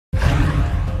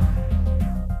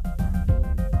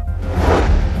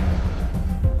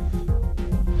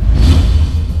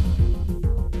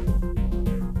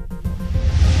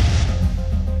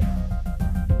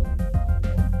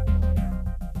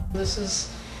this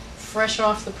is fresh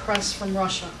off the press from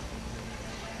Russia.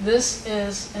 This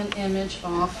is an image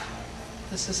of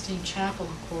the Sistine Chapel,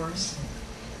 of course,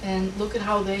 and look at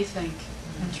how they think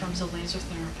in terms of laser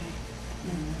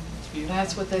therapy.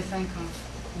 That's what they think of.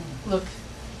 Look,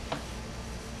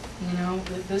 you know,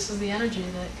 this is the energy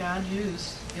that God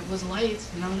used. It was light,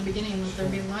 you know, in the beginning, let there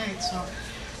be light. So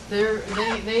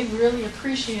they really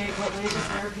appreciate what laser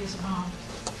therapy is about.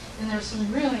 And there's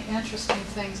some really interesting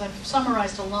things. I've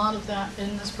summarized a lot of that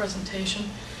in this presentation,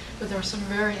 but there are some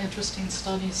very interesting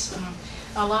studies.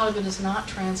 A lot of it is not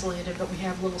translated, but we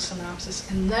have little synopsis,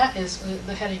 and that is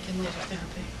the headache in laser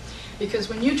therapy. Because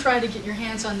when you try to get your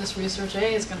hands on this research,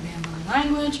 A, it's going to be in another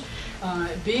language,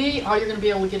 B, all you're going to be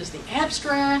able to get is the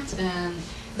abstract, and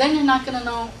then you're not going to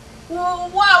know, well,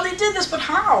 wow, they did this, but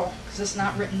how? Because it's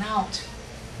not written out.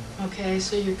 Okay,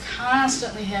 so you're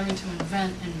constantly having to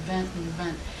invent.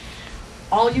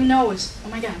 All you know is, oh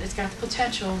my God, it's got the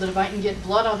potential that if I can get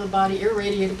blood out of the body,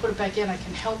 irradiated, put it back in, I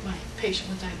can help my patient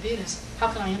with diabetes. How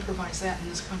can I improvise that in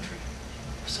this country?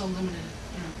 We're so limited,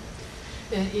 you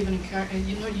know. Even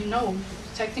in, you know,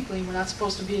 technically we're not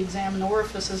supposed to be examining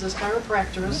orifices as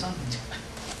chiropractors.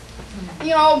 You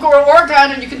know, go to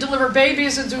Oregon and you can deliver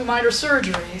babies and do minor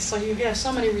surgery. So you have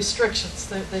so many restrictions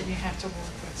that you have to work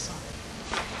with. So.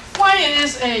 Why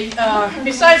is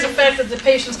besides the fact that the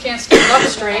patients can't stand up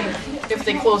straight if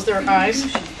they close their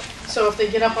eyes, so if they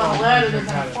get up on a ladder they're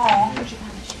going to fall.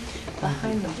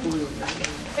 Behind the blue.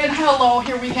 And hello,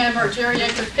 here we have our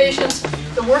geriatric patients.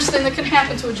 The worst thing that can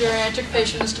happen to a geriatric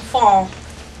patient is to fall.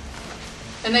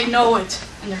 And they know it,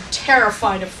 and they're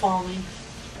terrified of falling.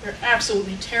 They're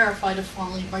absolutely terrified of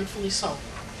falling, rightfully so.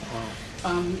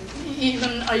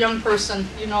 Even a young person,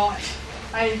 you know,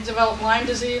 I developed Lyme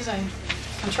disease. I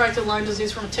contracted Lyme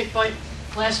disease from a tick bite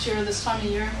last year, this time of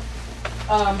year.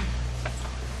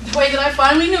 The way that I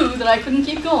finally knew that I couldn't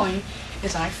keep going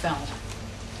is I fell.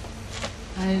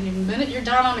 And the minute you're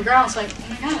down on the ground, it's like, oh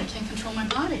my God, I can't control my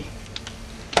body.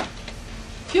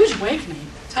 Huge awakening.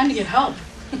 Time to get help.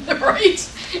 Right?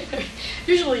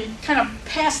 Usually kind of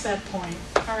past that point.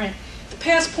 All right. The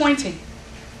past pointing.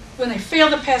 When they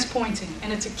fail the past pointing,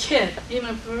 and it's a kid, even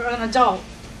if they're an adult,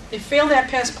 they fail that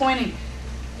past pointing,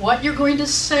 what you're going to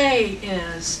say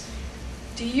is,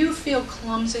 do you feel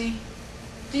clumsy?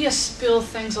 Do you spill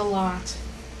things a lot?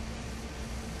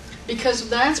 Because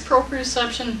that's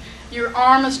proprioception. Your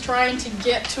arm is trying to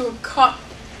get to a cup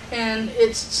and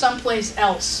it's someplace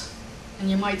else. And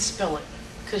you might spill it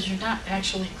because you're not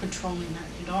actually controlling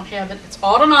it. You don't have it. It's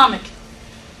autonomic.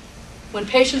 When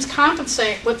patients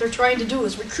compensate, what they're trying to do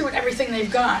is recruit everything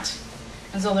they've got.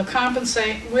 And so they'll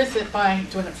compensate with it by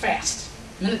doing it fast.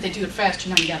 The minute they do it fast, you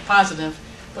know you got positive,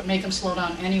 but make them slow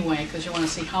down anyway because you want to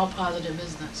see how positive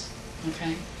is this.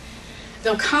 Okay?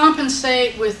 They'll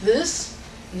compensate with this.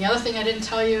 And the other thing I didn't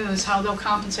tell you is how they'll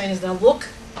compensate is they'll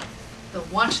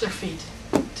watch their feet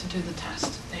to do the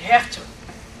test. They have to.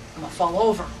 And they'll fall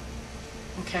over.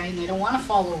 Okay? And they don't want to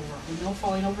fall over. We know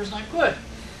falling over is not good.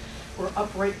 We're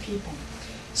upright people.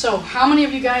 So how many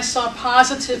of you guys saw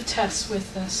positive tests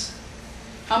with this?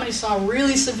 How many saw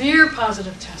really severe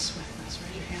positive tests with this?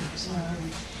 Raise your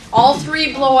hand. All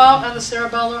three blow out on the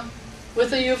cerebellum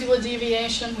with a uvula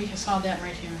deviation. We saw that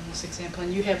right here in this example.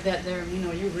 And you have that there. You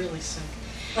know you're really sick.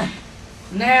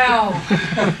 Now,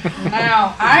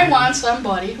 I want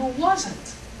somebody who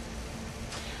wasn't.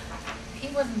 He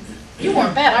wasn't. You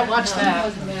weren't bad. I watched No, that. he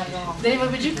wasn't bad at all. David,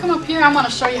 would you come up here? I want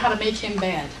to show you how to make him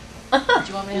bad. Do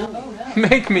you want me to help? Oh, no.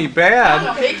 Make me I'm bad.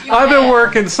 gonna make you I've been bad.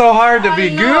 working so hard to be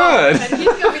I know, good. And he's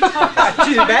gonna be tough.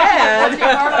 Too bad. Working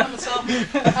hard on himself.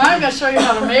 I'm gonna show you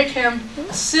how to make him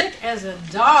sick as a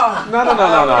dog. No.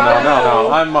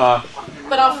 I'm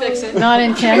But I'll fix it. Not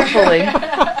intentionally.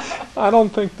 I don't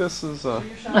think this is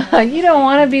You don't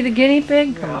want to be the guinea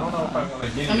pig?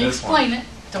 Let me explain it.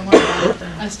 Don't worry about it.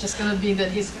 It's just going to be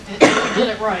that if he did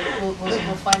it right, we'll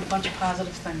find a bunch of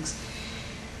positive things.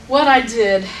 What I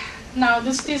did, now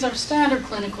these are standard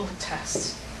clinical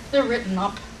tests. They're written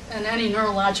up in any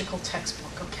neurological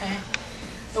textbook, okay?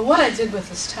 But what I did with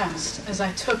this test is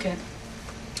I took it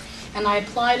and I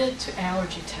applied it to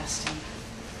allergy testing.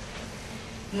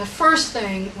 And the first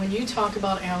thing, when you talk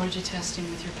about allergy testing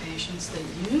with your patients,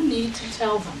 that you need to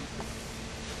tell them,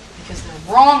 because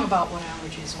they're wrong about what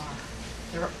allergies are.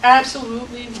 They're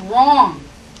absolutely wrong.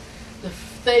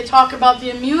 They talk about the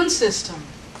immune system.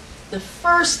 The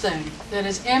first thing that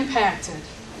is impacted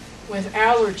with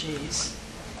allergies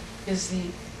is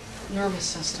the nervous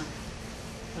system,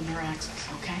 the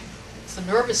neuraxis, okay? It's the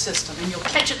nervous system, and you'll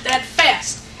catch it that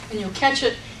fast, and you'll catch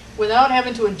it without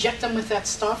having to inject them with that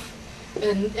stuff.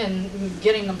 and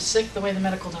getting them sick the way the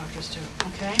medical doctors do,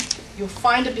 okay? You'll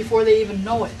find it before they even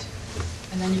know it.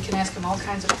 And then you can ask them all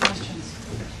kinds of questions.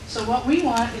 So what we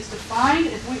want is to find,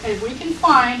 if we can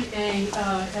find an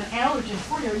allergen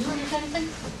for you. Are you allergic to anything?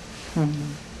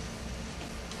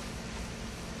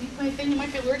 Anything you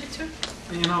might be allergic to?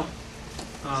 You know,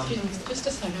 Excuse me, just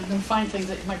a second. I'm going to find things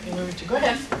that you might be allergic to. Go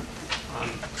ahead.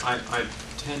 I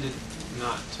tended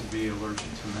not to be allergic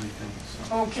to many things.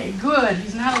 So. Okay, good.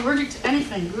 He's not allergic to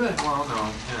anything. Good. Well, no,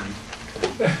 I tend.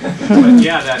 But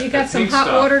yeah, that You got that some pink hot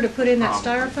stuff, water to put in that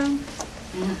probably. styrofoam?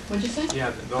 Yeah. What'd you say?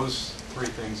 Yeah, those three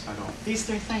things I don't. These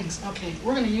three things. Okay,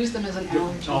 we're going to use them as an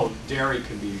allergen. Oh, dairy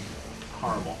could be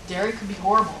horrible. Dairy could be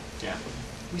horrible. Yeah.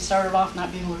 We started off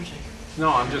not being allergic. No,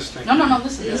 I'm just thinking. No.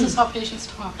 This is how patients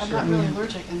talk. I'm not Sure. really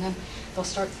allergic, and then they'll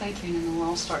start thinking, and they'll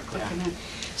all start clicking in.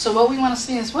 So what we want to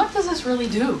see is, what does this really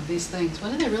do? These things.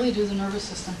 What do they really do to the nervous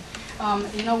system?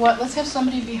 You know what? Let's have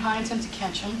somebody behind him to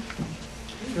catch him.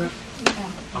 Sure.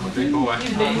 Yeah. I'm a big boy.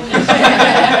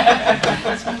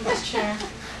 Let's move this chair.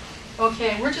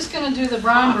 Okay, we're just going to do the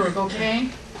Bromberg, okay?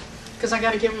 Because I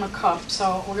got to give him a cup,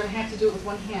 so we're going to have to do it with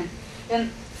one hand.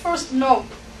 And first note,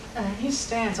 he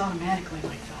stands automatically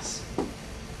like this.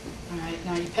 All right,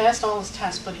 now he passed all his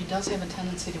tests, but he does have a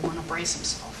tendency to want to brace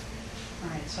himself. All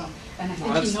right, so, and I think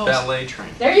Well, that's he knows. ballet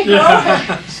training. There you go.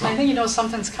 I think he knows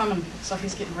something's coming, so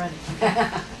he's getting ready.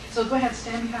 So go ahead,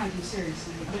 stand behind him,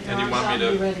 seriously. Put your And you arms want out me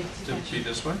and to, be ready to catch be him.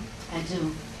 this way? I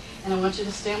do. And I want you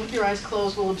to stand with your eyes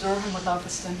closed. We'll observe him without the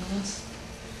stimulus.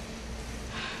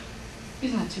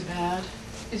 He's not too bad.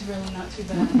 He's really not too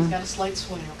bad. He's got a slight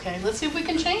sway, okay? Let's see if we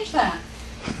can change that.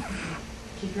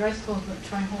 Keep your eyes closed, but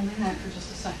try holding that for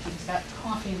just a second. He's got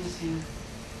coffee in his hand.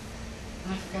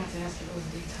 And I forgot to ask if it was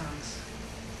detox.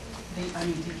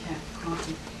 Decaf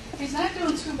coffee. He's not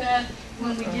doing too bad.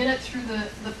 When we get it through the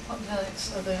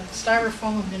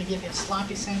styrofoam, I'm going to give you a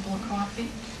sloppy sample of coffee.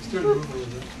 Start moving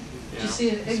with it. Did you see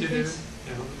it See increase?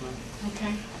 there? Yeah.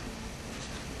 Okay.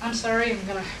 I'm sorry, I'm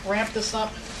going to wrap this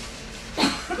up.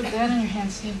 Put that in your hand,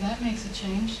 see if that makes a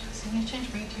change. See any change?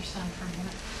 Bring it to your side for a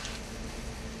minute.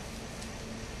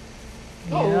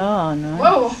 Yeah, nice.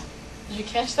 Whoa! Did you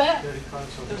catch that? Daddy caught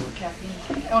something. There's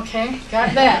caffeine. Okay,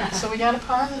 got that. So we got a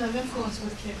positive influence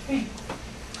with caffeine.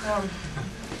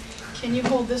 Can you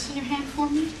hold this in your hand for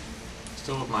me?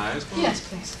 Still with my eyes closed? Yes,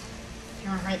 please.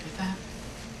 You're all right with that.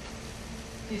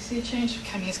 Do you see a change?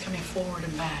 He's coming forward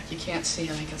and back. You can't see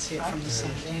it. I can see it from the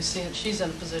side. Do you see it? She's in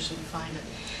a position to find it.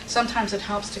 Sometimes it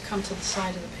helps to come to the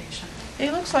side of the patient. He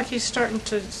looks like he's starting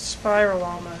to spiral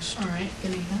almost. All right,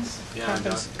 give me this. Yeah, I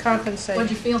got it. Compensate.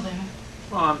 What'd you feel, David?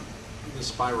 Well, the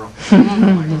spiral. Here's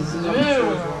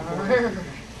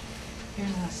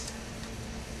this.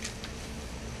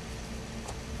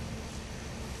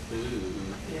 Ooh.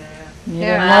 Yeah. You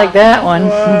Yeah. didn't like that one.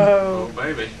 Oh, Whoa.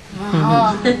 baby.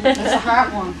 That's a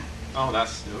hot one. Oh,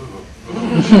 that's, ooh.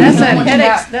 That's that What you headache.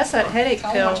 got? That's that headache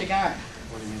Tell me pill. what you got.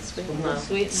 What do you mean? Sweet and low.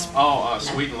 Sweet and low. Oh,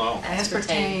 sweet and low.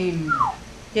 Aspartame.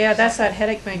 Yeah, that's that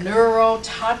headache maker.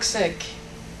 Neurotoxic.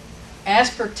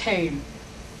 Aspartame.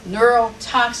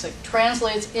 Neurotoxic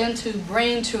translates into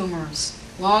brain tumors.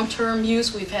 Long-term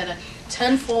use, we've had a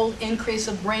tenfold increase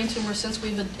of brain tumors since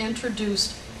we've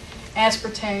introduced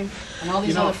aspartame and all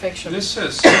these other fake sugars. This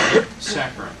says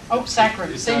saccharin. Oh, saccharin,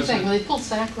 It same thing. doesn't- Well, they pulled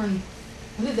saccharin.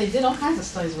 They did all kinds of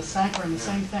studies with saccharin, the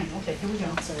same thing. Okay, here we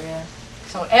go. So, yeah.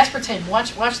 So aspartame,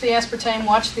 watch the aspartame,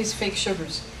 watch these fake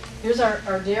sugars. Here's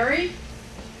our dairy.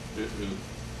 Ooh. I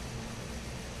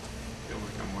feel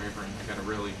like I'm wavering. I gotta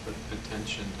really put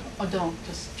attention to. Oh, don't,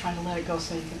 just try to let it go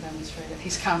so you can demonstrate it.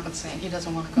 He's compensating, he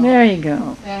doesn't want to go. There you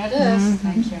go. There it is,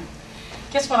 thank you.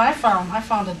 Guess what I found? I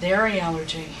found a dairy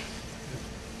allergy.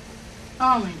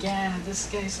 Oh my God, this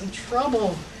guy's in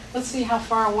trouble. Let's see how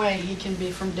far away he can be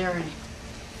from dairy.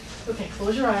 Okay,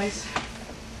 close your eyes.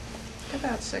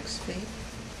 About 6 feet.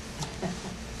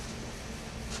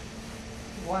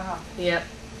 Wow. Yep.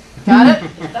 Got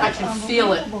it? I can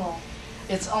feel it.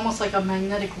 It's almost like a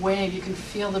magnetic wave. You can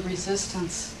feel the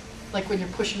resistance, like when you're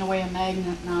pushing away a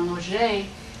magnet. Now, Noget,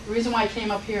 the reason why I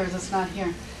came up here is it's not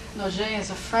here. Noget is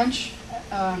a French,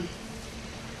 a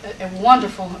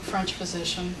wonderful French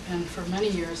physician, and for many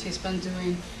years he's been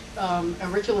doing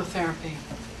auricular therapy.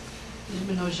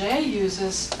 Noget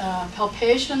uses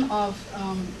palpation of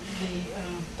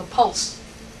the pulse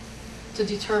to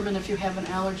determine if you have an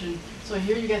allergen. So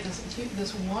here you get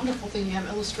this wonderful thing. You have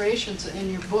illustrations in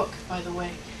your book, by the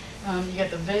way. You got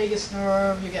the vagus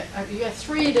nerve. You got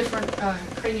 3 different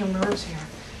cranial nerves here,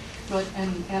 but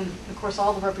and of course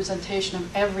all the representation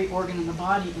of every organ in the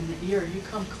body in the ear. You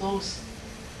come close.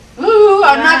 Ooh, Ooh,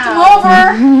 I knocked him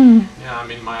over. Yeah, I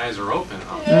mean, my eyes are open.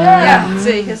 Yeah,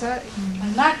 see, his eye. I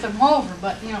knocked him over,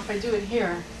 but you know, if I do it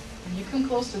here, and you come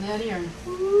close to that ear, and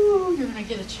ooh, you're gonna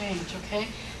get a change, okay?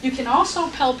 You can also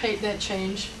palpate that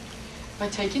change by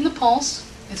taking the pulse.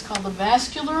 It's called the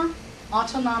vascular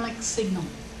autonomic signal.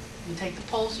 You take the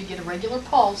pulse, you get a regular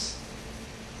pulse,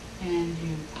 and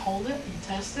you hold it, you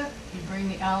test it, you bring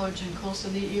the allergen close to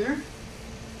the ear,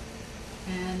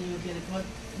 and you'll get it,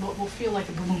 what will feel like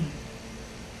a boom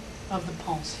of the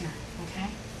pulse here, okay?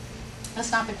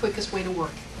 That's not the quickest way to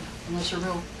work, unless you're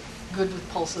real good with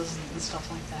pulses and stuff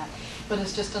like that. But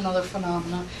it's just another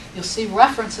phenomenon. You'll see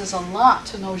references a lot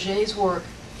to Noget's work.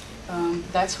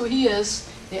 That's who he is.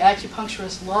 The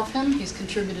acupuncturists love him. He's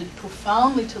contributed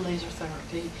profoundly to laser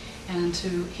therapy and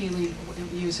to healing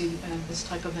using this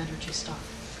type of energy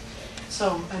stuff.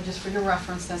 So just for your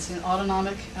reference, that's an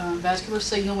autonomic vascular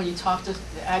signal. When you talk to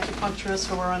the acupuncturists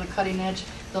who are on the cutting edge,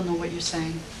 they'll know what you're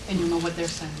saying, and you'll know what they're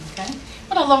saying, okay?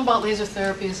 What I love about laser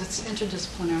therapy is it's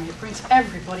interdisciplinary. It brings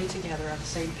everybody together on the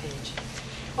same page.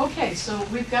 Okay, so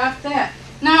we've got that.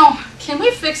 Now, can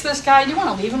we fix this guy? Do you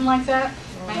want to leave him like that?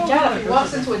 My God, if he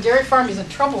walks into a dairy farm, he's in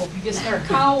trouble. If he gets near a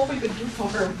cow, what are we going to do for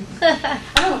him? I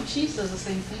don't know if cheese does the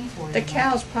same thing for you. The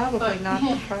cow's probably But, not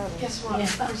yeah, the problem. Guess what?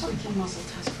 Of course we can muscle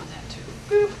test for that too.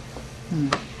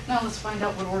 Boop. Now let's find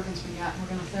out what organs we got. We're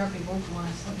going to therapy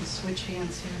localize. Let me switch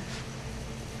hands here.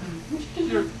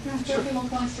 You're therapy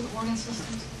localized to the organ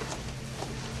systems.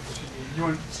 You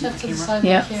want Step to the camera? side of the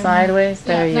Yep, camera. sideways.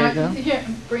 There Yeah, you go. Here,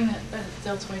 bring that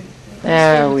deltoid.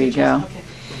 There Stay with we your chest. go. Okay.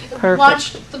 Perfect.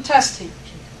 Watch the testing.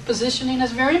 Positioning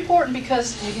is very important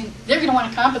because they're going to want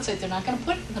to compensate. They're not going to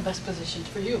put in the best position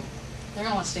for you. They're going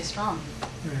to want to stay strong.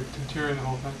 You're deteriorating the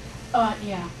whole thing.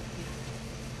 Yeah.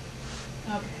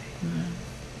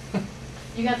 Okay.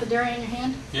 You got the dairy in your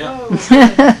hand? Yeah. Whoa,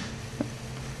 okay.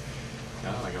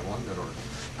 Yeah, I got one good organ.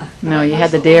 No, you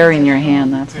had the dairy in your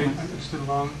hand, that's Okay, why. I just did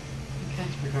lung. Okay.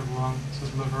 We have lung. This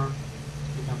is liver.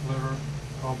 We have liver,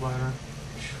 gallbladder,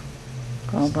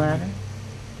 Gallbladder,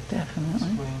 definitely.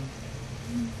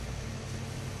 spleen,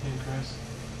 pancreas,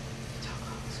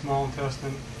 small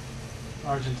intestine,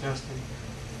 large intestine,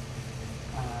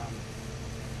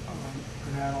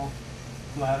 gonadal,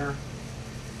 bladder,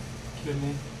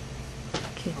 kidney.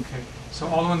 Okay. Okay, so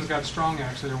all the ones that got strong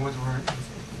actually are ones that were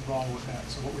involved with that.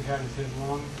 So what we had is his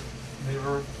lung,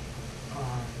 liver,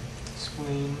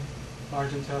 spleen,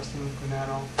 large intestine,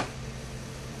 gonadal.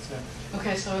 That's it.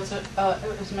 Okay, so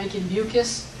it's making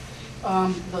mucus.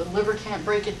 The liver can't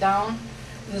break it down.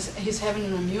 He's having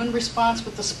an immune response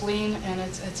with the spleen, and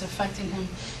it's affecting him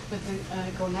with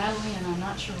the gonadally, and I'm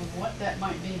not sure what that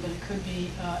might be, but it could be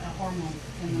a hormone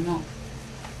in the milk.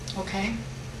 Okay?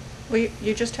 Well,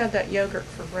 you just had that yogurt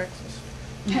for breakfast.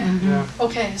 Yeah.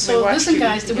 Okay, so watched listen you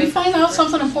guys, eat did we yogurt find for out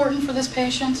something breakfast. important for this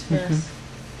patient? Yes.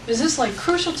 Is this like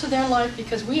crucial to their life?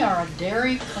 Because we are a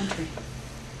dairy country.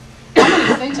 How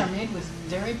many things are made with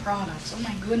dairy products? Oh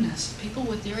my goodness, people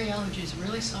with dairy allergies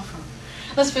really suffer.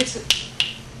 Let's fix it.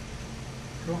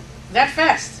 Cool. That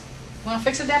fast. Want to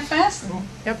fix it that fast? Cool.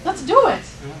 Yep. Let's do it.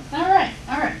 Yeah.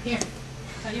 All right, here.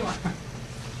 Tell you what.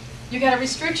 You got a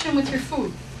restriction with your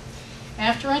food.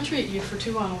 After I treat you for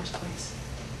 2 hours, please,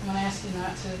 I'm going to ask you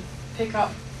not to pick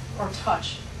up or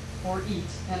touch or eat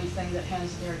anything that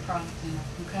has dairy product in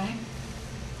it, okay?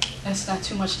 It's not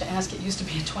too much to ask. It used to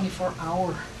be a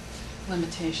 24-hour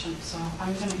limitation, so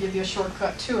I'm going to give you a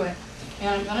shortcut to it.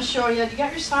 And I'm going to show you. You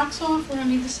got your socks off? We're going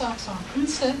to need the socks off. Come and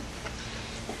sit. you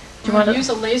We're want going to- to use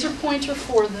a laser pointer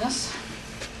for this.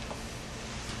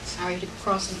 Sorry to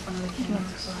cross in front of the camera.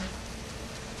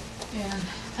 Sorry. And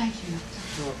thank you.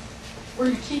 Sure. We're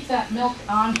going to keep that milk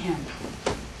on him.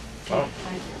 Oh.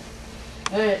 Thank you.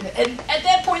 And at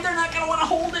that point, they're not going to want to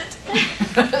hold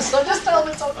it. So just tell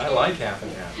them it's okay. I like half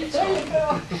and half. There you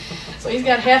go. So he's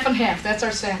got half and half. That's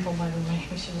our sample, by the way.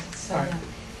 We should have said Alright. that.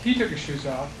 He took his shoes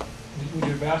off. Would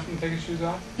you have asked him to take his shoes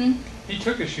off? Hmm? He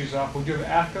took his shoes off. Would you have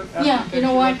asked him to Yeah, take you know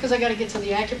his why? shoes off? Because I got to get to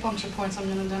the acupuncture points I'm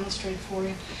going to demonstrate for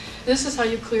you. This is how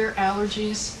you clear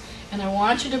allergies. And I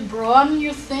want you to broaden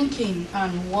your thinking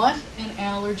on what an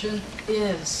allergen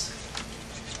is.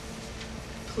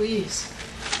 Please.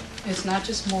 It's not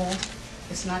just mold.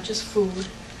 It's not just food.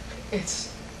 It's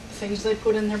things they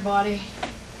put in their body.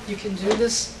 You can do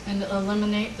this and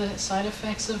eliminate the side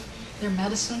effects of their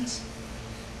medicines.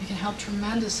 You can help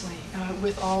tremendously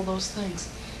with all those things.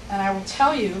 And I will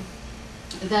tell you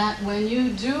that when you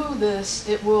do this,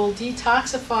 it will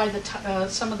detoxify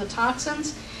some of the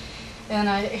toxins. And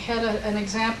I had an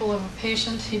example of a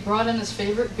patient. He brought in his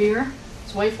favorite beer.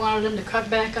 His wife wanted him to cut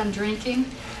back on drinking,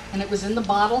 and it was in the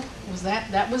bottle.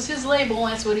 That was his label.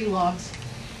 That's what he loves.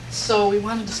 So we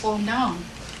wanted to slow him down,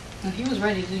 and he was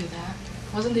ready to do that.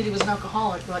 It wasn't that he was an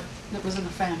alcoholic, but it was in the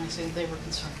family, so they were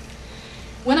concerned.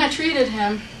 When I treated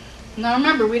him, now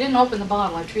remember, we didn't open the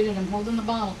bottle. I treated him holding the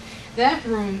bottle. That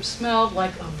room smelled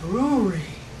like a brewery.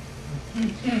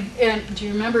 And do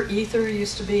you remember ether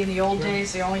used to be in the old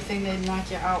days the only thing they'd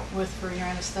knock you out with for your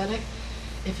anesthetic?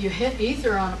 If you hit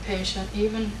ether on a patient,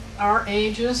 even our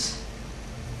ages,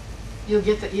 you'll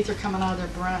get the ether coming out of their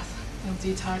breath. It'll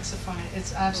detoxify it.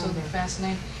 It's absolutely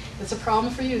fascinating. It's a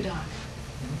problem for you, Doc.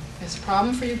 It's a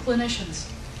problem for you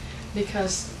clinicians.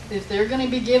 Because if they're going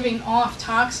to be giving off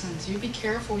toxins, you be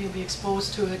careful, you'll be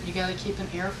exposed to it. You got to keep an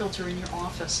air filter in your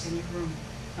office, in your room.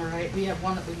 All right? We have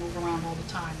one that we move around all the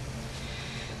time.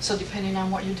 So depending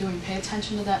on what you're doing, pay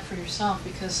attention to that for yourself,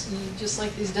 because just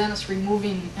like these dentists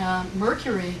removing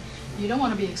mercury, you don't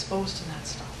want to be exposed to that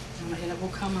stuff, and it will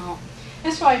come out.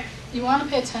 That's why you want to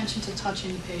pay attention to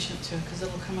touching the patient too, because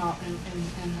it will come out in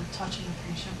touching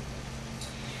the patient.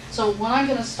 So what I'm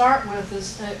going to start with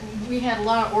is we had a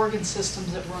lot of organ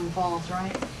systems that were involved,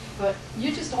 right? But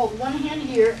you just hold one hand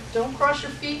here. Don't cross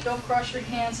your feet. Don't cross your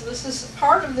hands. So this is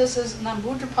part of this is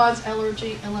Namboodrapad's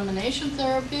allergy elimination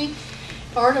therapy.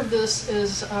 Part of this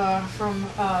is from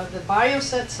the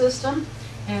BioSet system,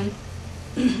 and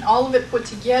all of it put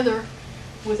together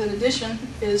with an addition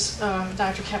is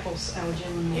Dr. Keppel's allergy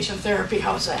elimination therapy.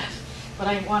 How's that? But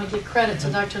I want to give credit to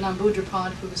Dr.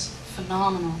 Namboodrapad, who's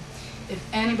phenomenal. If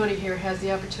anybody here has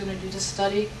the opportunity to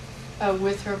study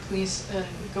with her, please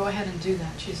go ahead and do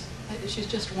that. She's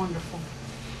just wonderful.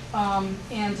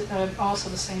 And also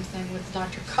the same thing with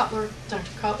Dr. Cutler.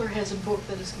 Dr. Cutler has a book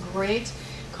that is great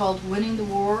called Winning the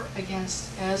War Against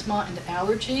Asthma and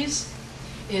Allergies.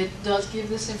 It does give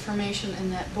this information in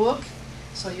that book,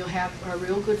 so you'll have a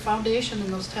real good foundation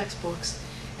in those textbooks.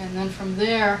 And then from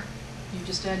there, you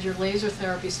just add your laser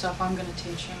therapy stuff I'm going to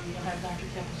teach you, and you'll have Dr.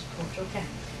 Keppel's coach. Okay,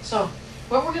 so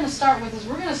what we're going to start with is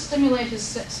we're going to stimulate his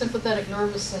sympathetic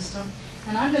nervous system,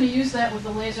 and I'm going to use that with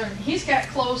the laser. He's got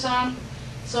clothes on,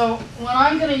 so what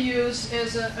I'm going to use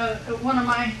is one of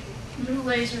my new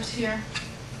lasers here.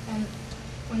 And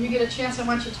when you get a chance, I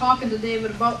want you talking to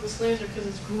David about this laser because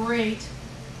it's great.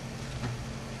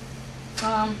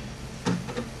 And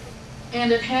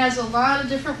it has a lot of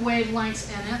different wavelengths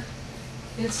in it.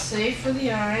 It's safe for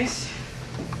the eyes.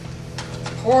 It's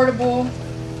portable.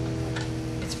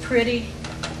 It's pretty.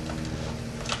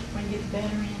 When you get the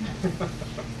battery in it.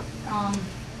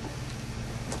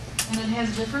 And it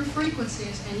has different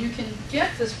frequencies, and you can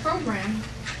get this program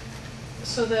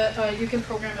so that you can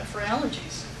program it for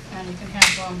allergies. And you can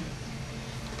have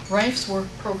Rife's work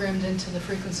programmed into the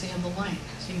frequency of the light.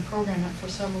 So you can program it for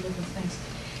several different things.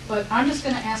 But I'm just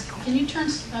going to ask, can you turn,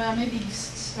 maybe,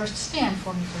 or stand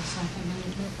for me for a second? And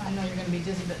I know you're going to be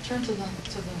dizzy, but turn to the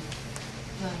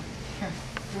here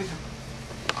we go.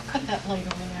 Cut that light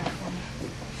over there for me.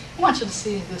 I want you to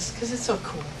see this, because it's so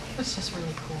cool. It's just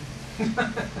really cool.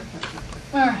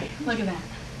 All right, look at that.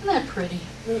 Isn't that pretty?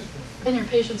 And your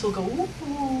patients will go,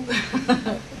 ooh.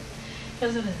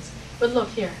 Because it is. But look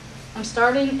here. I'm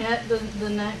starting at the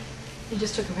neck. You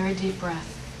just took a very deep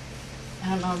breath. I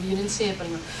don't know if you didn't see it, but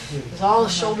there's all the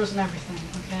shoulders and everything.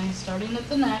 Okay, starting at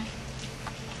the neck,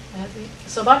 at the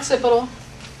suboccipital,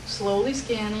 slowly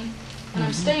scanning, and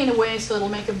I'm staying away so it'll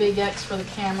make a big X for the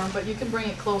camera, but you can bring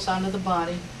it close onto the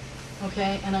body.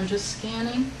 Okay, and I'm just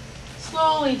scanning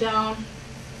slowly down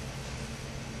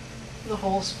the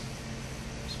whole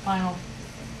spinal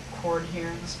cord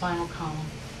here, the spinal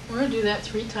column. We're going to do that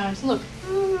 3 times. Look.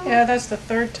 Yeah, that's the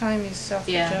 3rd time he's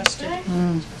self-adjusted. Okay.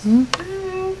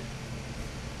 Mm-hmm.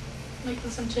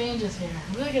 Making some changes here.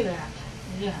 Look at that.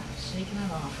 Yeah, shaking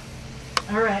it off.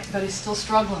 All right, but he's still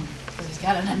struggling because he's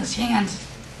got it in his hands.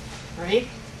 Right?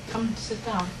 Come sit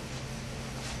down.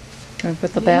 Can we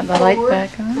put the Lean light forward,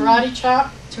 back on? Karate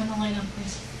chop. Turn the light on,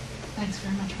 please. Thanks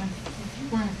very much, Wendy.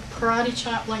 We're going to karate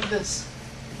chop like this.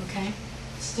 Okay?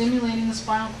 Stimulating the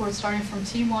spinal cord starting from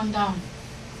T1 down.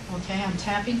 Okay, I'm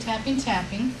tapping, tapping,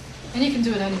 tapping. And you can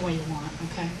do it any way you want,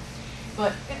 okay?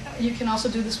 But you can also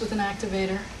do this with an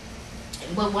activator.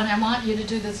 But what I want you to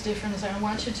do that's different is I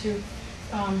want you to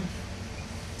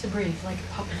breathe like a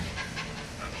puppet.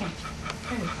 Pink.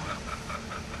 There we go.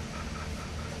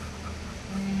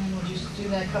 And we'll just do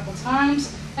that a couple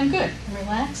times. And good. And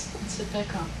relax and sit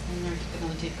back up. And there, take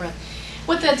another deep breath.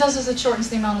 What that does is it shortens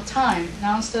the amount of time.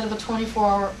 Now instead of a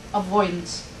 24-hour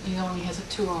avoidance, he only has a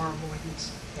 2-hour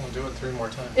avoidance. We'll do it 3 more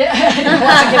times. Yeah, he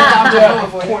wants to get it down to no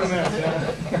avoidance. 20 minutes,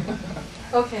 yeah.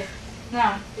 Okay,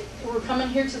 now we're coming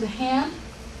here to the hand.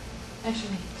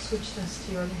 Actually, switch this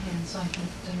to your other hand so I can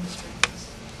demonstrate this.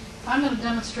 I'm going to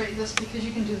demonstrate this because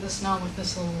you can do this now with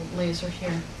this little laser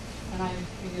here. and I've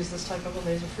used this type of a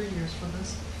laser for years for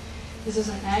this. This is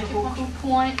an acupuncture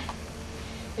point.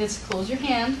 It's, close your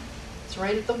hand, it's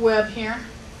right at the web here.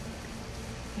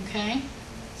 Okay?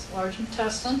 It's large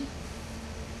intestine,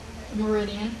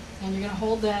 meridian, and you're going to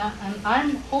hold that, and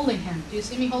I'm holding him. Do you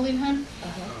see me holding him?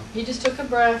 He just took a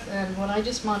breath, and what I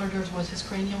just monitored was his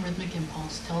cranial rhythmic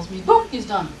impulse. Tells me, boom, he's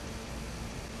done.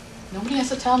 Nobody has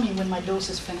to tell me when my dose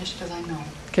is finished, because I know.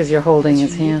 Because you're holding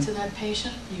It's his unique hand. to that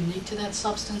patient, unique to that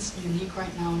substance, unique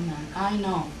right now and then. I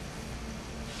know.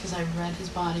 Because I read his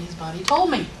body told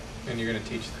me. And you're going to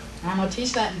teach them. I'm going to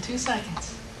teach that in 2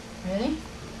 seconds. Ready?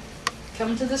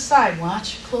 Come to this side,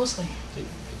 watch closely.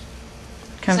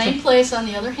 Come to- Same place on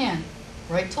the other hand,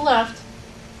 right to left.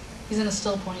 He's in a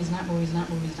still point, he's not moving, he's not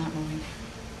moving, he's not moving.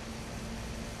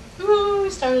 Ooh, he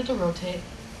started to rotate.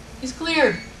 He's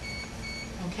cleared.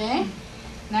 Okay?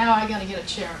 Now I gotta get a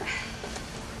chair.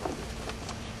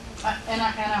 And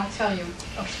I'll tell you,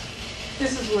 okay,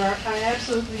 this is where I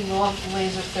absolutely love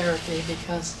laser therapy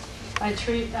because I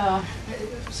treat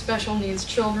special needs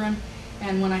children,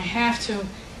 and when I have to,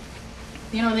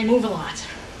 you know, they move a lot.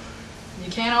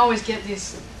 You can't always get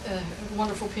these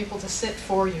wonderful people to sit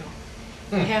for you.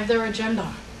 They have their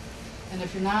agenda. And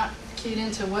if you're not keyed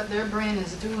into what their brain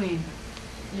is doing,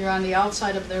 you're on the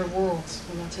outside of their worlds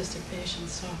with autistic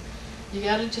patients. So you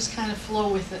got to just kind of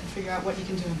flow with it and figure out what you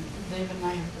can do. David and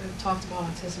I have talked about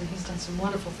autism. He's done some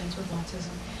wonderful things with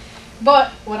autism.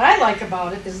 But what I like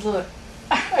about it is, look,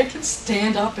 I can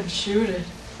stand up and shoot it.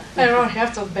 I don't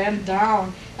have to bend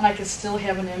down, and I can still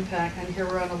have an impact. And here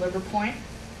we're on a liver point.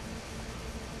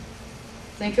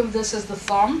 Think of this as the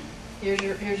thumb.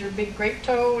 Here's your big great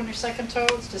toe and your second toe.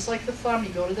 It's just like the thumb. You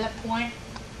go to that point.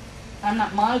 I'm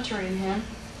not monitoring him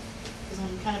because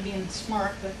I'm kind of being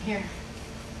smart, but here.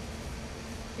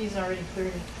 He's already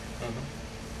cleared it.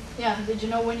 Yeah, did you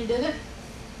know when you did it?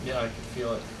 Yeah, I can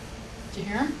feel it. Did you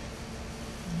hear him?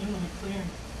 He went clear.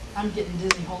 I'm getting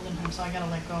dizzy holding him, so I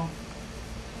gotta let go.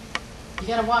 You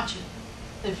gotta watch it.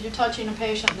 If you're touching a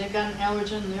patient, they've got an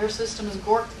allergen, their system is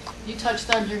gorked, you touch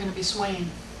them, you're gonna be swaying.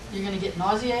 You're gonna get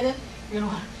nauseated, you're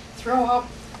gonna throw up,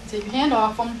 take your hand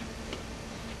off them.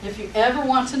 If you ever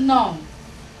want to know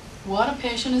what a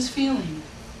patient is feeling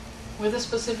with a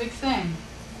specific thing,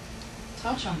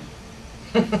 touch them.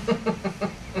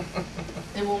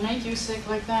 It will make you sick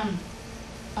like them.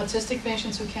 Autistic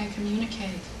patients who can't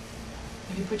communicate,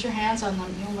 if you put your hands on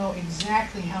them, you'll know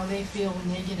exactly how they feel when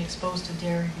they get exposed to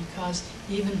dairy, because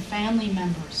even family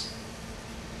members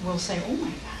will say, oh my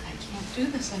God, I can't do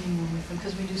this anymore with them,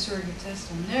 because we do surrogate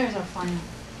testing. There's our final.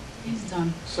 He's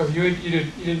done. So you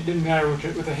didn't matter with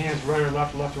the hands right or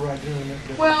left or right doing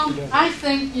it? Well, I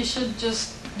think you should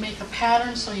just make a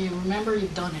pattern so you remember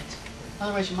you've done it.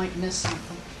 Otherwise you might miss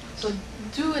something. So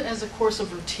do it as a course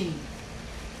of routine.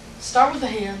 Start with the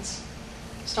hands.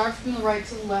 Start from the right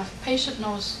to the left. Patient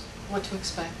knows what to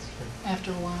expect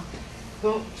after a while.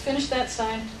 Go finish that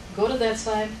side, go to that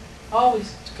side,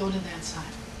 always go to that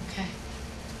side, okay?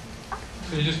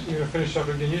 So you're gonna finish up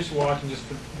again. You just watch and just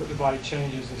the body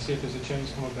changes and see if there's a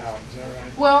change come about. Is that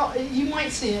right? Well, you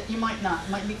might see it, you might not.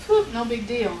 It might be, whoop, no big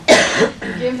deal.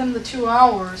 Give them the 2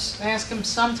 hours. Ask them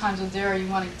sometimes if they're, you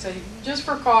want to say, just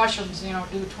for cautions, you know,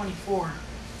 do 24.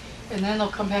 And then they'll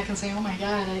come back and say, oh my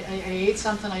God, I ate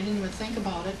something, I didn't even think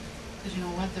about it. Because you know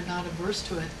what, they're not averse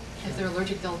to it. If they're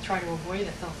allergic, they'll try to avoid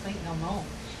it. They'll know.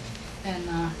 And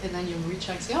then you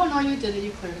recheck and say, oh no, you did it,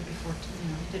 you cleared it before,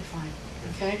 you know, you did fine.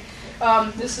 Okay?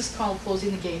 This is called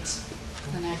closing the gates.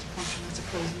 In acupuncture, that's a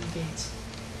closing the gates.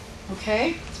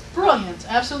 Okay? It's brilliant,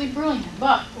 absolutely brilliant.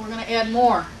 But we're going to add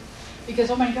more. Because,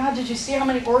 oh my God, did you see how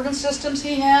many organ systems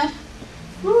he had?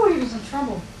 Woo, he was in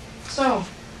trouble. So,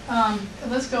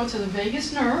 let's go to the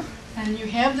vagus nerve. And you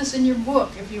have this in your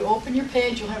book. If you open your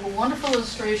page, you'll have a wonderful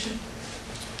illustration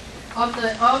of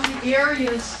the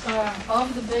areas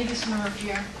of the vagus nerve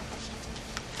here.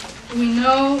 We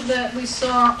know that we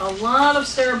saw a lot of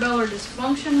cerebellar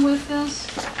dysfunction with this.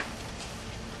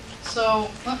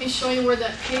 So let me show you where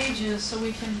that page is so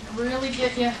we can really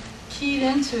get you keyed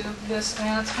into this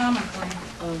anatomically.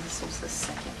 Oh, this was the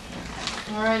second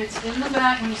handout. All right, it's in the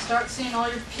back when you start seeing all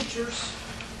your pictures.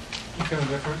 You kind of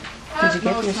different. Did you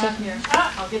get No, it's your not second? here.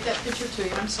 I'll get that picture to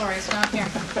you. I'm sorry, it's not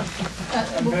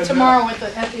here. Tomorrow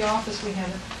at the office we have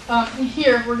it.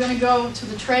 Here, we're going to go to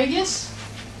the tragus.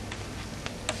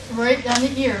 Right down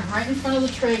the ear, right in front of the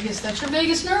tragus. That's your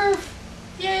vagus nerve.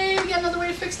 Yay, we got another way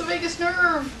to fix the vagus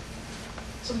nerve.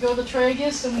 So we go to the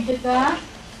tragus and we hit that.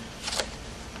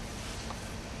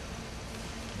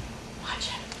 Watch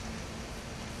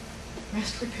it.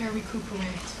 Rest, repair,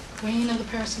 recuperate. Queen of the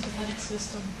parasympathetic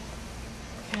system.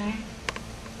 Okay?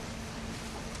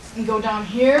 And go down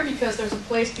here because there's a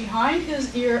place behind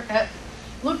his ear at,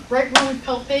 look, right where we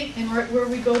palpate and right where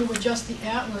we go to adjust the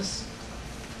atlas.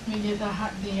 We get the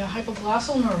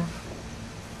hypoglossal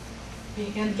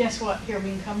nerve. And guess what? Here,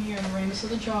 we can come here in the ramus of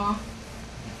the jaw.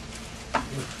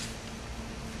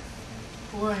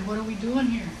 Boy, what are we doing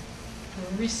here?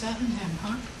 We're resetting him,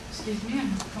 huh? Excuse me,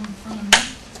 I'm coming in front of me.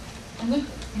 And look,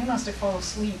 he must have fallen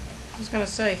asleep. I was gonna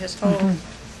say, his whole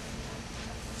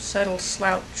settled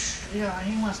slouch. Yeah,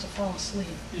 he must have fallen asleep.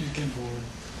 You just get bored.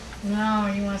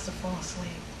 No, he wants to fall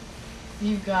asleep.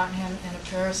 You've got him in a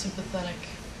parasympathetic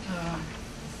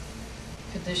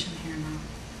condition here now.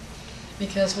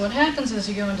 Because what happens is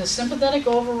you go into sympathetic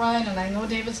override, and I know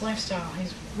David's lifestyle.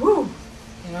 He's, woo!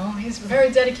 You know, he's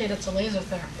very dedicated to laser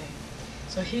therapy.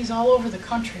 So he's all over the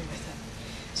country with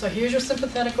it. So here's your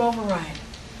sympathetic override.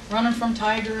 Running from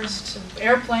tigers to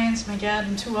airplanes, my God,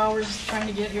 in 2 hours trying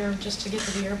to get here just to get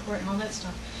to the airport and all that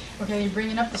stuff. Okay, you're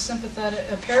bringing up the sympathetic,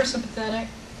 parasympathetic,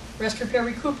 rest, repair,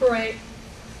 recuperate,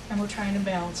 and we're trying to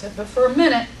balance it. But for a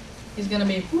minute, he's going to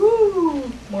be,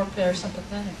 woo, more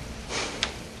parasympathetic.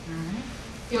 All right.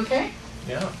 You okay?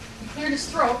 Yeah. He cleared his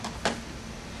throat.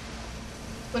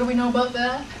 What do we know about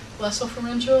that?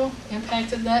 Blephopharyngeal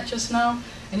impacted that just now,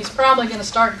 and he's probably going to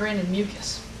start draining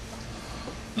mucus.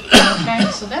 Okay,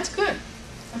 so that's good.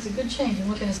 That's a good change. And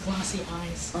look at his glossy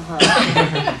eyes.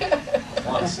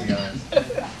 Glossy eyes.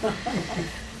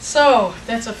 So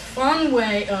that's a fun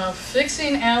way of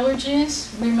fixing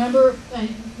allergies. Remember,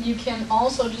 you can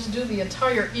also just do the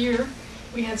entire ear.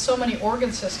 We had so many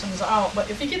organ systems out, but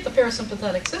if you get the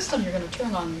parasympathetic system, you're going to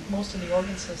turn on most of the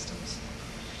organ systems.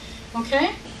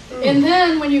 Okay? And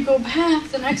then when you go back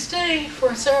the next day for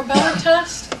a cerebellar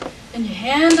test, and you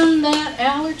hand them that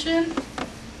allergen,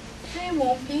 they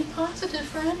won't be positive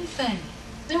for anything.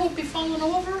 They won't be falling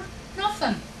over,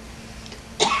 nothing.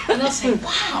 And they'll say,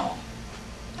 wow,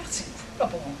 that's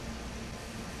incredible.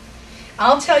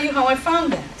 I'll tell you how I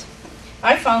found that.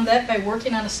 I found that by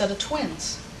working on a set of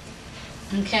twins.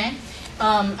 Okay?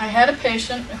 I had a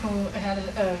patient who had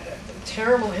a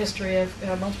terrible history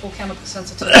of multiple chemical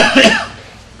sensitivity.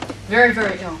 Very,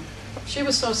 very ill. She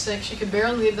was so sick, she could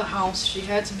barely leave the house. She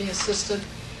had to be assisted.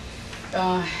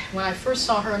 When I first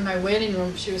saw her in my waiting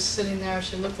room, she was sitting there.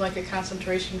 She looked like a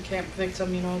concentration camp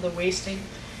victim, you know, the wasting.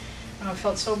 I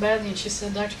felt so badly, and she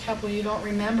said, Dr. Keppel, you don't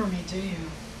remember me, do you?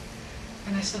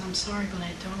 And I said, I'm sorry, but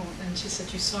I don't. And she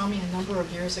said, you saw me a number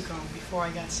of years ago before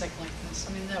I got sick like this.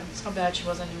 I mean, that was how bad she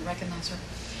was, I didn't recognize her.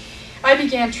 I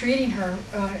began treating her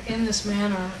in this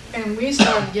manner, and we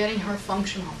started getting her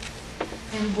functional.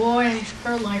 And boy,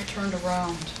 her life turned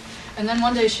around. And then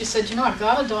one day she said, you know, I've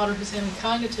got a daughter who's having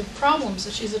cognitive problems,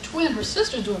 and she's a twin. Her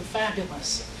sister's doing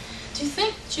fabulous. Do you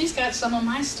think she's got some of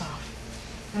my stuff?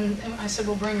 And I said,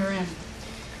 well, bring her in.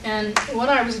 And what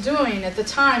I was doing at the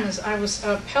time is I was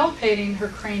palpating her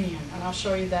cranium, and I'll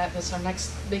show you that. That's our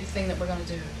next big thing that we're going to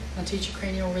do. I'm going to teach you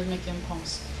cranial rhythmic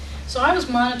impulse. So I was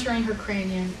monitoring her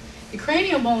cranium. The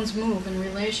cranial bones move in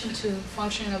relation to the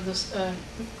functioning of this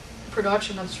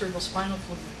production of cerebral spinal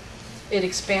fluid. It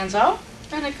expands out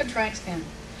and it contracts in,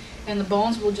 and the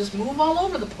bones will just move all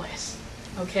over the place.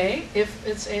 Okay, if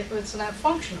it's not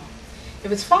functional.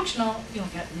 If it's functional, you'll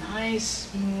get nice,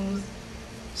 smooth,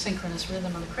 synchronous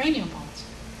rhythm of the cranial bones.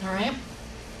 All right.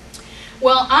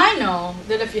 Well, I know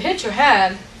that if you hit your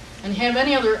head and you have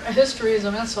any other histories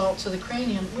of insult to the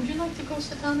cranium, would you like to go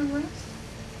sit down and rest?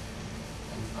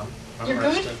 I'm You're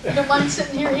good? You don't mind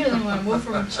sitting here? He doesn't want to move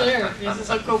from a chair because it's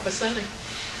so copacetic.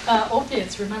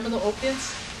 Opiates, remember the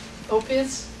opiates?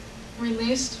 Opiates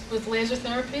released with laser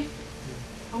therapy?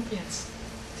 Opiates.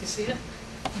 Do you see it?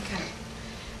 Okay.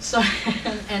 So,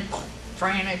 and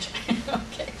drainage.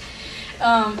 Okay.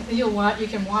 You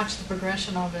can watch the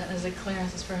progression of it as it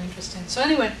clears. It's very interesting. So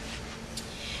anyway,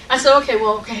 I said, okay,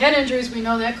 well, head injuries, we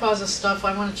know that causes stuff.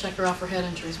 I want to check her out for head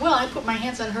injuries. Well, I put my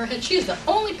hands on her head. She's the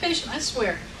only patient, I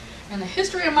swear, in the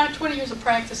history of my 20 years of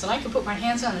practice that I could put my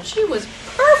hands on, and she was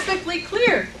perfectly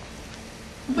clear.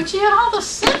 But she had all the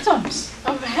symptoms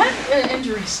of head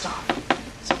injury stuff.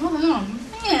 So, oh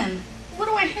man, what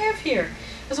do I have here?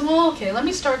 I said, well, okay, let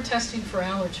me start testing for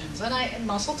allergens. And I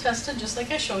muscle tested just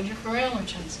like I showed you for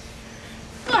allergens.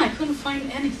 Well, I couldn't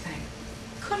find anything.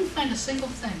 Couldn't find a single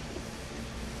thing.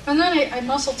 And then I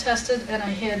muscle tested, and I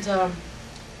had,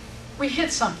 we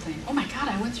hit something. Oh my God,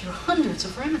 I went through hundreds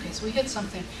of remedies. We hit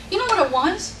something. You know what it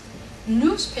was?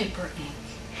 Newspaper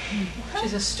ink.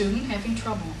 She's a student having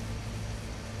trouble.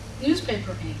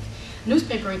 Newspaper ink.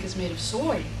 Newspaper ink is made of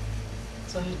soy.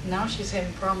 So now she's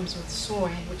having problems with soy,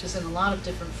 which is in a lot of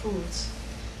different foods.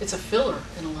 It's a filler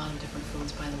in a lot of different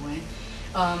foods, by the way.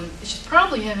 She's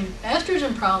probably having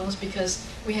estrogen problems because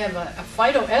we have a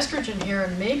phytoestrogen here,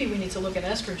 and maybe we need to look at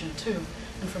estrogen too.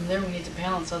 And from there, we need to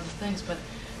balance other things. But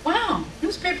wow,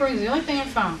 newspaper is the only thing I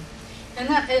found.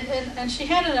 And she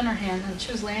had it in her hand, and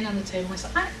she was laying on the table. I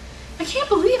said, I can't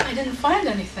believe I didn't find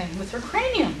anything with her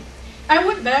cranium. I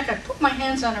went back, I put my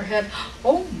hands on her head.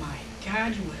 Oh my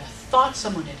God, you would have thought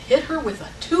someone had hit her with a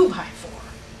 2x4.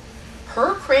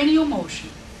 Her cranial motion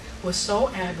was so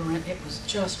aberrant, it was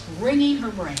just ringing her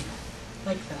brain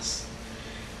like this.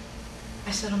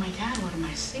 I said, oh my God, what am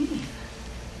I seeing?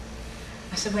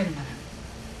 I said, wait a minute.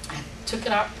 I took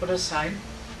it out, put it aside,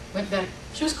 went back.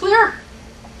 She was clear.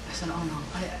 I said, oh no,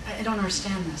 I don't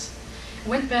understand this.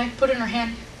 Went back, put it in her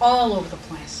hand, all over the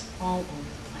place, all over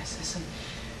the place. I said,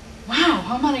 wow,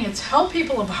 how am I going to tell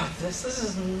people about this? This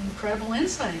is an incredible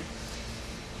insight.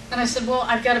 And I said, well,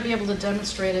 I've got to be able to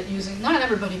demonstrate it using, not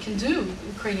everybody can do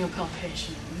cranial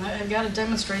palpation. I've got to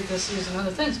demonstrate this using other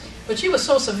things. But she was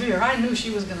so severe, I knew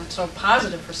she was going to so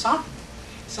positive for something.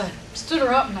 So I stood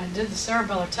her up and I did the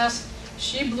cerebellar test.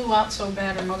 She blew out so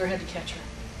bad her mother had to catch her,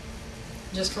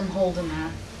 just from holding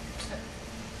that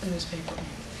newspaper.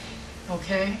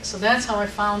 Okay, so that's how I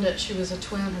found it. She was a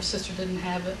twin. Her sister didn't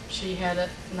have it. She had it.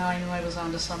 Now I knew I was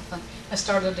onto something. I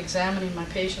started examining my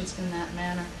patients in that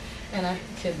manner. And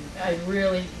I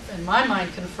really, in my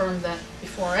mind, confirmed that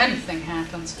before anything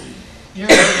happens, your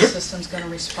nervous system's going to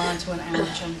respond to an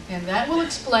allergen. And that will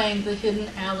explain the hidden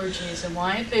allergies and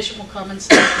why a patient will come and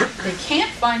say they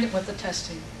can't find it with the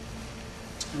testing.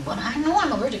 But I know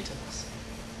I'm allergic to this.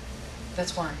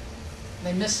 That's why.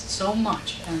 They missed so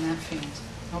much in that field.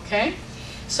 Okay?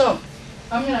 So,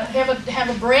 I'm going to have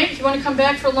a break. You want to come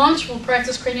back for lunch? We'll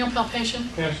practice cranial palpation.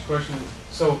 Can I ask you a question?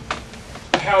 So,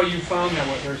 how you found that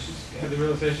with her? She had the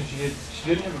realization she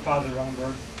didn't have a positive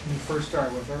Romberg when you first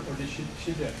started with her, or did she?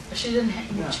 She did. She didn't.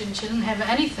 Yeah. She didn't have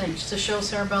anything to show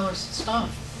cerebellar stuff.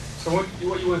 So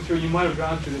what you went through, you might have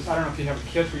gone through this. I don't know if you have a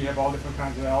kit where you have all different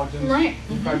kinds of allergens. Right.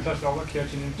 You probably tested all the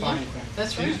kits and didn't find anything.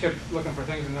 That's You right. just kept looking for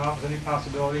things in the office, any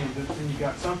possibility, and then you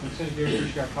got something. As soon as you gave her,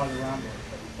 she got positive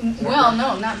Romberg. Well,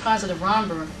 no, not positive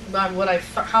Romberg. But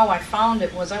how I found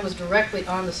it was I was directly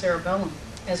on the cerebellum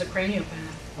as a craniopath.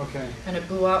 Okay. And it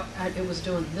blew out. It was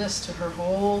doing this to her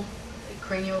whole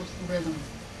cranial rhythm,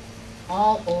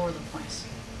 all over the place.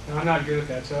 And I'm not good at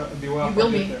that, so it'd be well You if will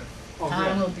I be. get there. Oh,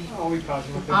 I good. will be. I'll be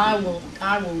positive.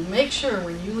 I will make sure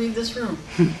when you leave this room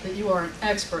that you are an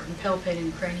expert in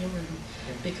palpating the cranial rhythm,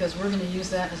 because we're going to use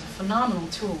that as a phenomenal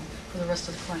tool for the rest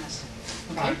of the class.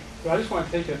 Okay? But I just want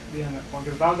to take it beyond that point,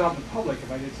 because if I was out in the public,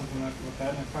 if I did something like with that,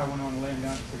 and I probably wouldn't want to lay him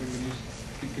down because they're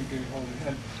going to get a hold of the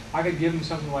head, I could give him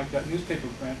something like that newspaper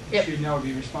print, and Yep. she'd know would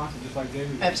be responsive, just like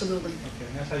David did. Absolutely. Okay,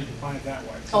 and that's how you define it that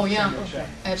way. Oh yeah, Single check.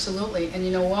 absolutely. And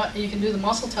you know what? You can do the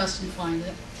muscle test and find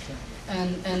it, Sure.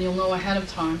 and you'll know ahead of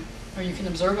time, or you can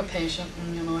observe a patient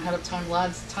and you'll know ahead of time. A lot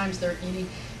of times they're eating.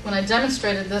 When I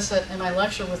demonstrated this in my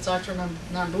lecture with Dr.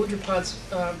 Nambudripad's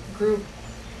group,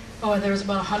 there was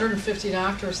about 150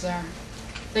 doctors there.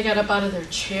 They got up out of their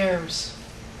chairs.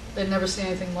 They'd never seen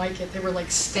anything like it. They were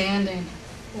like standing,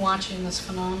 watching this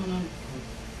phenomenon.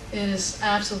 It is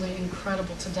absolutely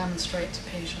incredible to demonstrate to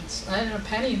patients.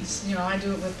 Penny's, I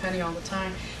do it with Penny all the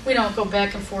time. We don't go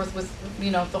back and forth with,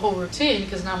 the whole routine,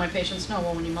 because now my patients know,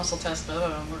 well, when you muscle test, we're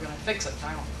going to fix it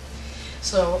now.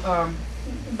 So,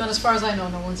 but as far as I know,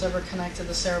 no one's ever connected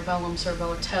the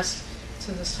cerebellar test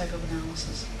to this type of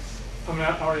analysis. I mean,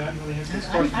 I already know the answer to this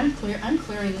question. I'm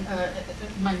clearing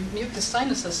my mucous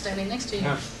sinuses standing next to you.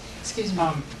 Yeah. Excuse me.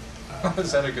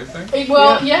 Is that a good thing?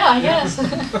 Well, yeah, I Yeah. guess.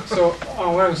 So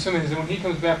what I'm assuming is that when he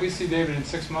comes back, we see David in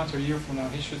 6 months or a year from now,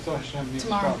 he should have a mutant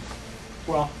Tomorrow. problem.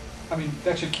 Well, I mean,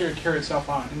 that should carry itself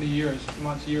on in the years,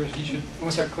 months, years. He should,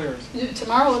 once that clears.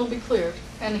 Tomorrow it'll be cleared,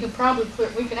 and he'll probably clear.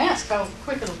 We can ask how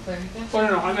quick it'll clear.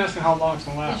 Well, no, I'm asking how long it's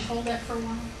going to Did last. you hold that for a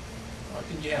while?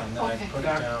 Yeah, and then Okay. I put it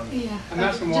down. Yeah. I'm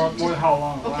asking more than how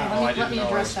long it Okay, lasts. I let didn't me know I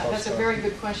address was that. That's a supposed to. very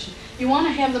good question. You want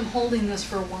to have them holding this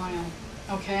for a while,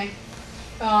 okay?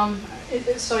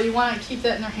 So you want to keep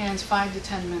that in their hands 5 to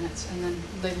 10 minutes, and then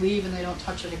they leave and they don't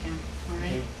touch it again, all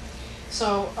right? Okay.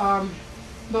 So,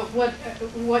 but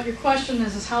what your question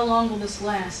is how long will this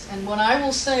last? And what I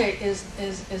will say is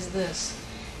this.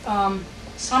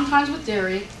 Sometimes with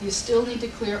dairy, you still need to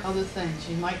clear other things.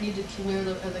 You might need to clear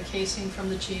the casein from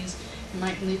the cheese. You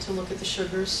might need to look at the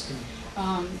sugars.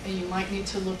 And you might need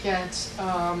to look at,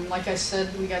 like I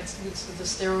said, we got the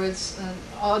steroids and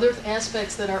other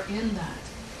aspects that are in that.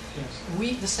 Yes,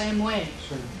 Wheat the same way.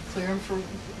 sure. Clear them for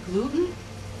gluten,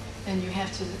 and you have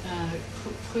to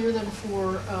clear them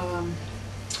for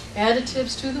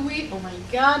additives to the wheat. Oh my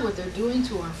God, what they're doing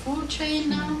to our food chain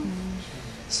now.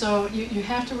 So you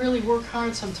have to really work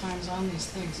hard sometimes on these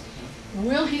things.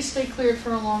 Will he stay cleared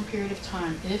for a long period of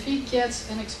time? If he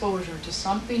gets an exposure to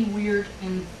something weird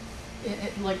in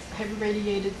like heavy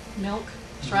radiated milk,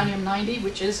 strontium-90,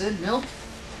 which is in milk,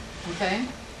 okay?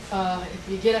 If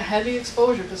you get a heavy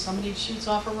exposure because somebody shoots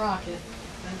off a rocket,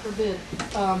 God forbid,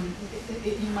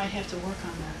 you might have to work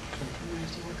on that. You might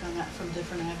have to work on that from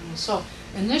different avenues. So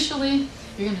initially,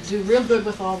 you're going to do real good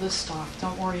with all this stuff.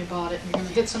 Don't worry about it. You're going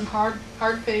to hit some hard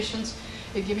patients.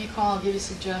 You give me a call, I'll give you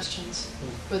suggestions.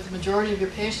 But the majority of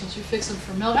your patients, you fix them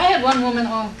for milk. I had one woman,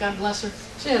 oh, God bless her,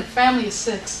 she had a family of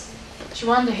 6. She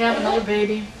wanted to have another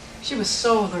baby. She was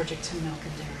so allergic to milk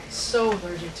and dairy, so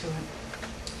allergic to it.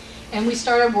 And we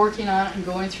started working on it and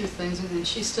going through things, and then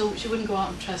she wouldn't go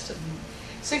out and test it. And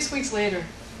 6 weeks later,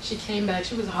 she came back,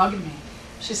 she was hugging me.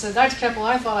 She said, Dr. Keppel,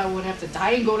 I thought I would have to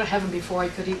die and go to heaven before I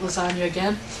could eat lasagna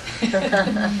again.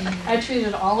 I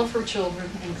treated all of her children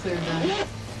and cleared them.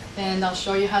 And I'll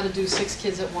show you how to do 6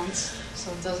 kids at once, so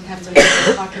it doesn't have to be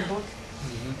a pocketbook.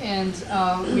 And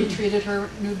we treated her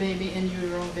new baby in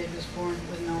utero. The baby was born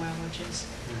with no allergies.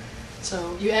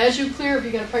 So as you clear, if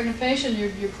you got a pregnant patient,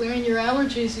 you're clearing your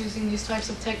allergies using these types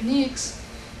of techniques.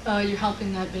 You're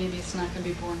helping that baby. It's not going to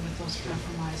be born with those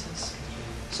compromises.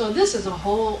 So this is a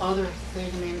whole other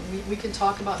thing. I mean, we can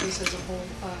talk about this as a whole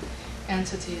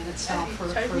entity in itself for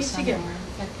a seminar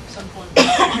at some point.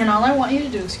 And all I want you to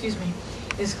do, excuse me,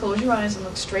 is close your eyes and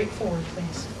look straight forward,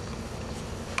 please.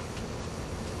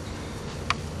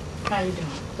 How you doing?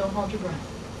 Don't hold your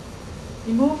breath.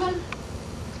 You moving?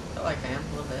 I feel like I am a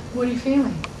little bit. What are you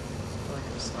feeling? I feel like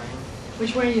I'm swaying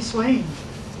Which way are you swaying?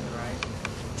 to the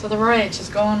right. To the right,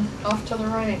 just going off to the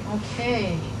right.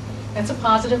 Okay. That's a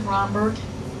positive Romberg.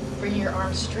 Bring your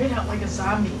arms straight out like a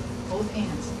zombie. Both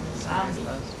hands. You're a zombie.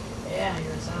 Yeah,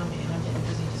 you're a zombie. And I'm getting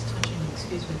busy just touching you.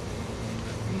 Excuse me.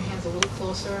 Bring your hands a little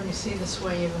closer, and you see the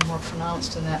sway even more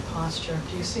pronounced in that posture.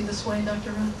 Do you see the sway,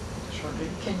 Dr. Ron? Sure do.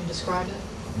 Can you describe it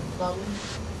loudly?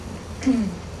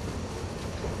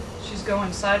 She's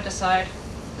going side to side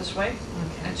this way,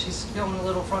 Okay. and she's going a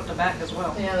little front to back as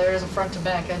well. Yeah, there is a front to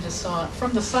back. I just saw it.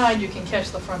 From the side, you can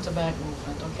catch the front to back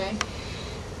movement, okay?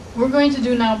 We're going to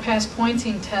do now past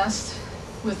pointing test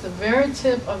with the very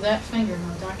tip of that finger.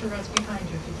 Now, Dr. Rudd's behind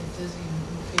you if you get dizzy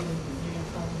and feel it, you're going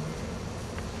to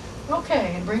follow me.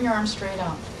 Okay, and bring your arm straight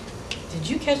out. Did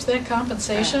you catch that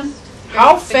compensation?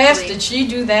 How fast did she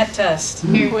do that test?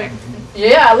 Quick.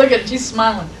 Yeah, look at it. She's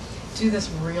smiling. Do this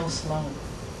real slow.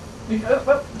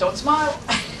 Don't smile.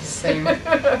 Same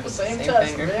Same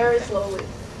test, finger. very Okay. slowly.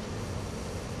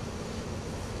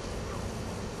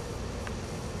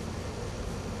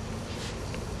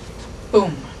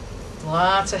 Boom.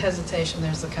 Lots of hesitation.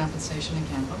 There's the compensation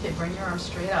again. Okay, bring your arm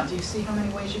straight out. Do you see how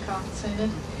many ways you compensated?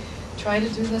 Try to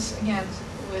do this again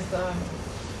with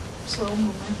slow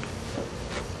movement.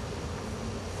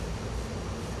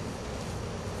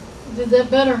 Did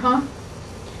that better, huh?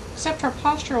 Except her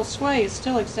postural sway is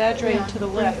still exaggerated Yeah, to the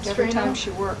bring it left every straight time out.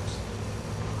 she works.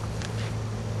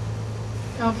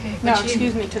 Okay. No, but she-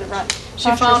 excuse me, to the right. She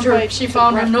Postural found sway her. She to the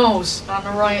found her right. nose on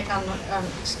the right.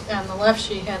 On the left,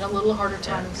 she had a little harder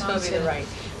time. It's supposed to be the right.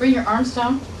 Bring your arms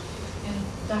down, and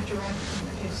Dr. Rand,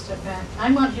 if you step back.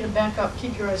 I want you to back up.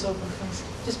 Keep your eyes open, please.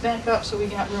 Just back up so we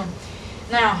got room.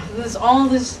 Now, there's all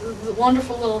this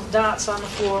wonderful little dots on the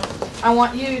floor. I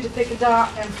want you to pick a dot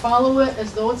and follow it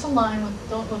as though it's a line.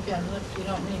 Don't look at it if you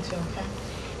don't need to, okay?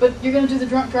 But you're going to do the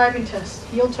drunk driving test.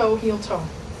 Heel toe, heel toe.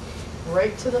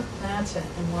 Right to the, that's it,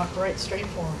 and walk right straight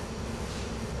forward.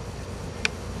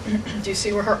 Do you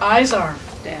see where her eyes are?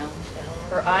 Down.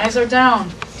 Her eyes are down.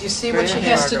 Do you see what she Really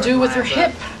has hard to to do with her line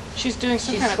up. hip? She's doing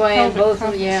some She's kind of swaying pelvic both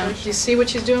of them, yeah. Do you compensation. see what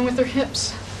she's doing with her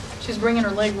hips? She's bringing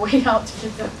her leg way out to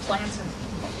get that planted.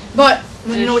 But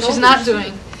when you know what she's not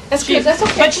doing, that's good. That's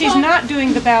okay. But come she's on. not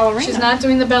doing the ballerina. She's not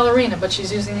doing the ballerina, but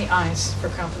she's using the eyes for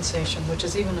compensation, which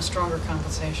is even a stronger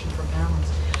compensation for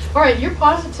balance. All right, you're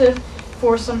positive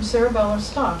for some cerebellar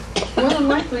stuff. More than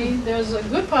likely, there's a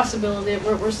good possibility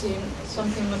that we're seeing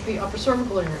something with the upper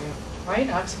cervical area, right?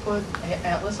 Occiput,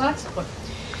 atlas occiput.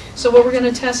 So what we're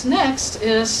going to test next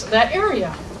is that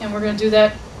area, and we're going to do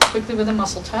that quickly with a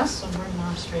muscle test. So bring your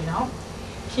arm straight out.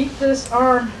 Keep this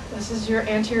arm, this is your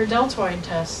anterior deltoid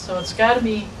test, so it's got to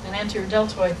be an anterior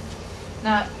deltoid,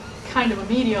 not kind of a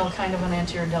medial, kind of an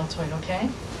anterior deltoid, okay?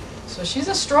 So she's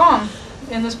a strong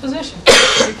in this position.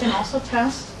 You can also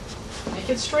test, make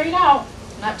it straight out,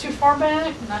 not too far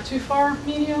back, not too far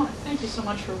medial. Thank you so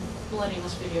much for letting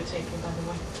us videotape you, by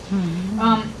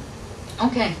the way.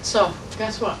 Okay, so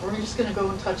guess what? We're just going to go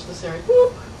and touch this area.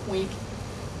 Whoop, weak.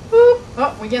 Whoop.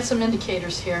 Oh, we get some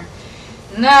indicators here.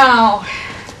 Now,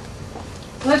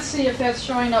 let's see if that's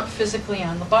showing up physically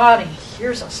on the body.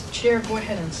 Here's a chair. Go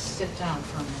ahead and sit down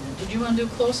for a minute. Did you want to do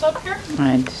close-up here?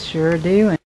 I sure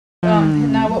do.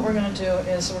 And now what we're going to do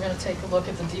is we're going to take a look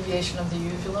at the deviation of the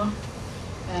uvula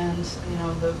and, you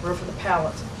know, the roof of the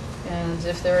palate. And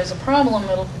if there is a problem,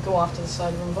 it'll go off to the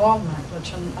side of involvement,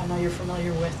 which I know you're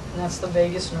familiar with, and that's the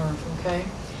vagus nerve, okay?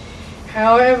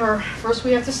 However, first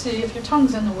we have to see if your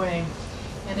tongue's in the way,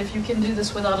 and if you can do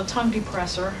this without a tongue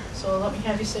depressor. So let me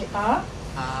have you say, ah.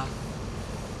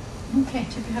 Okay,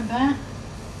 tip your head back.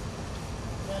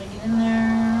 Gotta get in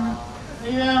there.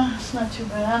 Yeah, it's not too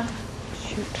bad.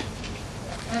 Shoot.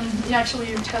 And actually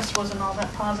your test wasn't all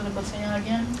that positive, but say that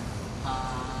again.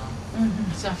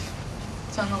 So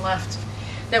it's on the left.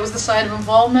 That was the side of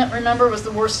involvement, remember? It was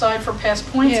the worst side for past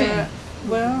pointing. Yeah,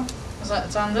 well,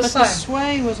 It's on but this the side.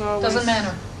 sway was always... Doesn't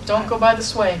matter. Don't go by the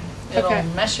sway. It'll Okay.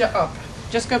 mess you up.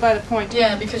 Just go by the point.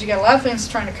 Yeah, because you got a lot of things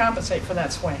trying to compensate for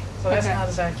that sway. So that's Okay. not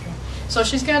as accurate. So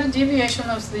she's got a deviation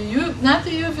of not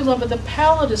the uvula, but the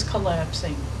palate is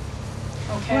collapsing.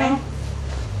 Okay? Well,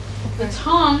 The okay.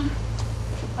 tongue,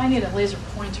 I need a laser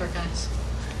pointer, guys.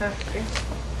 Okay.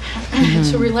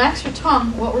 To relax your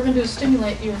tongue, what we're going to do is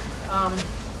stimulate your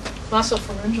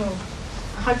glossopharyngeal,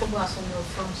 hypoglossal nerve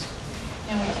first.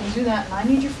 And we can do that, and I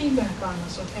need your feedback on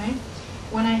this, okay?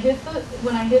 When I hit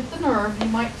the nerve, you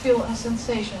might feel a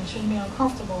sensation. It shouldn't be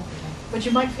uncomfortable. But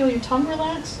you might feel your tongue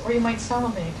relax, or you might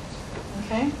salivate,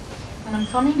 okay? And I'm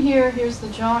coming here, here's the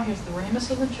jaw, here's the ramus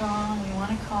of the jaw, and we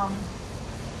want to come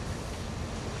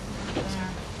there.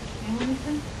 Feel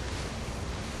anything?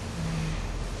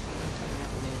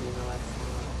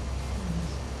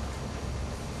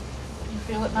 You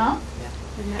feel it now?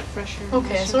 Isn't that fresher?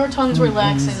 Okay, so our tongue's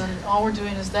relaxing, and all we're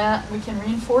doing is that. We can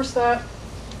reinforce that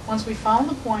once we found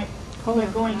the point. We're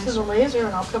going to the laser,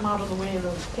 and I'll come out of the way of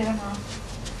the camera.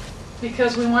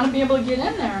 Because we want to be able to get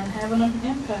in there and have an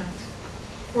impact.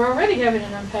 We're already having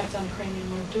an impact on the cranium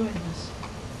when we're doing this.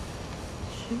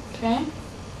 Okay?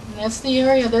 And that's the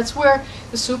area, that's where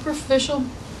the superficial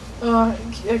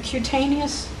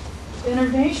cutaneous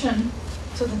innervation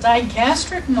to the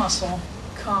digastric muscle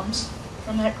comes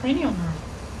from that cranial nerve.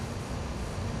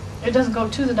 It doesn't go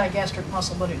to the digastric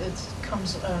muscle, but it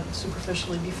comes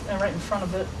superficially right in front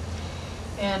of it.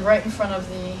 And right in front of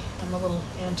the, I'm a little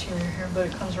anterior here, but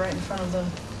it comes right in front of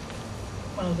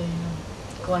one of the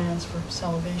glands for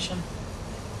salivation.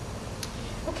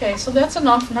 Okay, so that's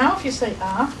enough. Now if you say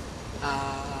ah,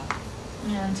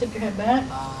 and tip your head back,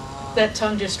 that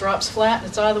tongue just drops flat and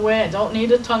it's out of the way. I don't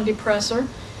need a tongue depressor.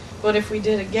 But if we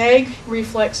did a gag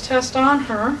reflex test on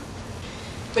her,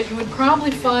 but you would probably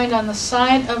find on the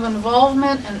side of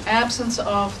involvement an absence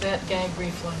of that gag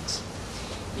reflex.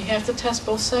 You have to test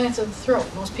both sides of the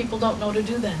throat. Most people don't know to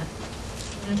do that.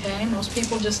 Okay? Most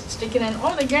people just stick it in,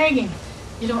 oh, they're gagging.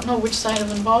 You don't know which side of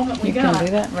involvement we You got. can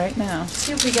do that right now.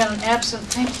 See if we got an absent,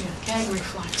 thank you, gag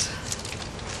reflex.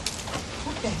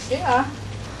 Okay, yeah.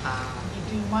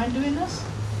 Do you mind doing this?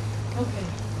 Okay.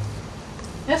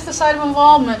 That's the side of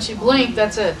involvement. She blinked,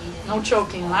 that's it. No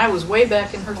choking. And I was way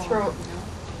back in her throat.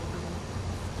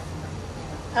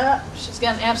 She's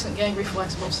got an absent gag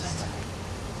reflex both sides.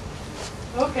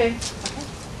 Okay.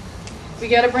 We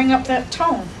got to bring up that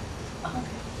tone.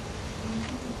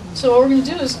 So what we're going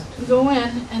to do is go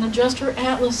in and adjust her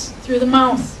atlas through the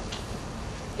mouth.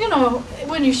 You know,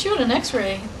 when you shoot an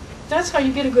x-ray, that's how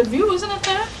you get a good view, isn't it,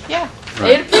 Pat? Yeah.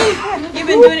 A to P. You've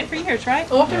been doing it for years, right?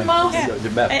 Open mouth. Yeah. It's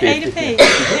about A to 50. P.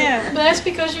 Yeah. But that's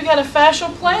because you got a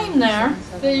fascial plane there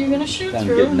that you're going to shoot Trying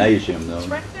to through. get nasium It's though.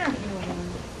 right there.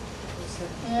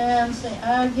 And say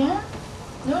again.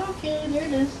 Okay, there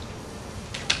it is.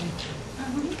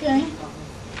 Okay.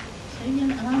 Say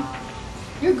again.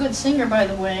 You're a good singer, by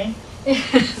the way.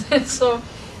 So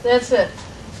that's it.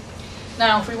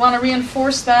 Now, if we want to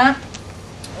reinforce that,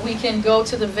 we can go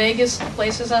to the vagus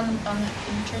places on the, can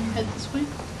you turn your head this way?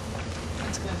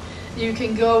 That's good. You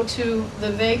can go to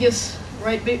the vagus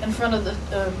right in front of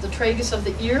the tragus of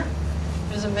the ear.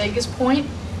 There's a vagus point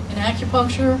in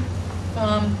acupuncture.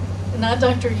 Not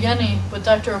Dr. Yenny, but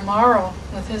Dr. Amaro,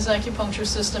 with his acupuncture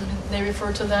system, they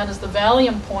refer to that as the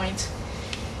Valium point.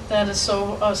 That is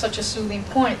such a soothing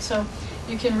point. So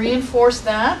you can reinforce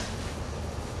that.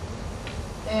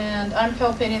 And I'm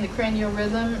palpating the cranial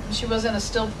rhythm. She was in a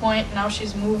still point, now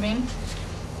she's moving.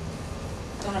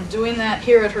 And I'm doing that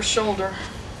here at her shoulder.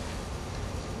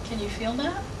 Can you feel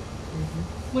that?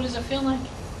 What does it feel like?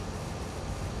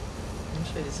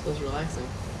 Actually, this feels relaxing.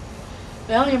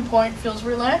 Valium point feels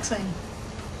relaxing.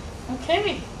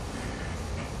 Okay.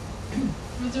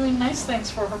 We're doing nice things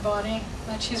for her body,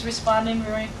 and she's responding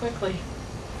very quickly.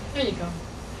 There you go.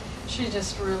 She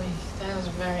just really, that was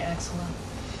very excellent.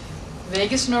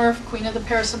 Vagus nerve, queen of the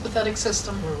parasympathetic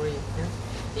system. Were we,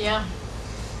 Yeah.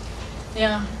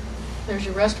 Yeah. There's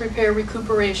your rest, repair,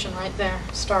 recuperation right there,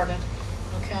 started.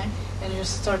 Okay? And you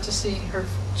start to see her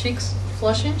cheeks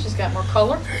flushing. She's got more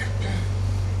color.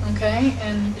 Okay?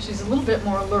 And she's a little bit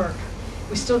more alert.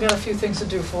 We still got a few things to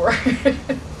do for her.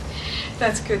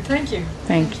 That's good. Thank you.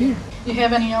 Thank you. You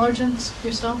have any allergens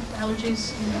yourself?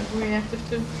 Allergies you're reactive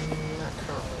to? not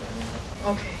currently.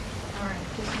 Okay. All right.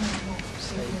 Give me a moment.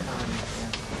 See So if you you- can,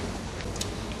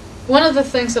 One of the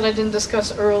things that I didn't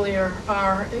discuss earlier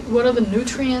are what are the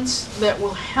nutrients that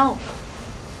will help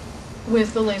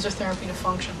with the laser therapy to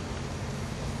function.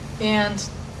 And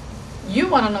you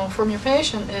want to know from your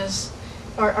patient is,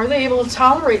 are they able to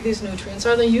tolerate these nutrients?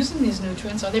 Are they using these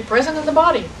nutrients? Are they present in the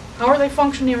body? How are they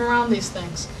functioning around these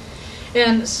things?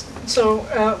 And so,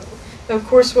 of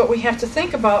course, what we have to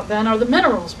think about then are the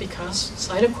minerals, because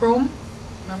cytochrome,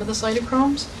 remember the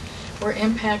cytochromes? Were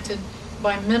impacted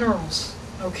by minerals.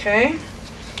 Okay,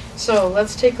 so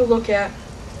let's take a look at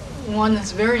one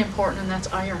that's very important, and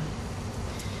that's iron.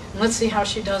 And let's see how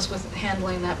she does with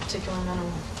handling that particular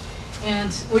mineral.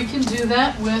 And we can do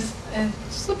that with, and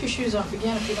slip your shoes off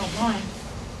again if you don't mind.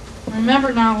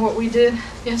 Remember now what we did,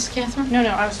 yes, Catherine? No,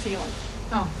 I was feeling.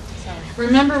 Oh, Sorry.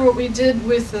 remember what we did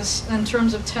with this in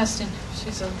terms of testing.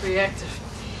 She's a reactive.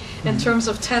 In terms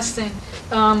of testing,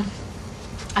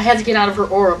 I had to get out of her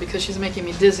aura because she's making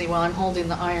me dizzy while I'm holding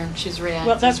the iron. She's reactive.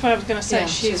 Well, that's what I was going to say. Yeah,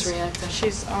 she's reactive.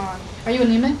 She's on. Are you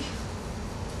anemic?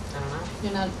 I don't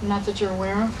know. You're not that you're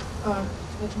aware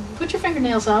of? Put your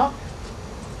fingernails out.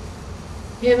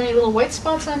 You have any little white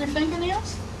spots on your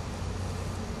fingernails?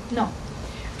 No.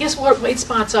 Guess what white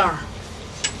spots are?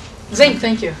 Zinc,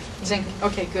 thank you. Zinc.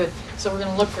 Okay, good. So we're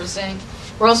going to look for zinc.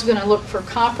 We're also going to look for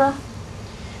copper.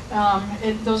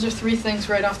 Those are three things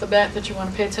right off the bat that you want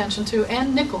to pay attention to.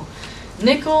 And nickel.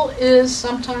 Nickel is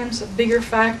sometimes a bigger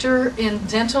factor in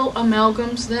dental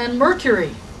amalgams than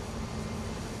mercury.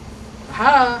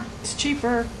 Aha! It's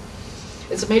cheaper.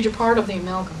 It's a major part of the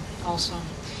amalgam also.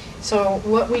 So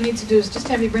what we need to do is just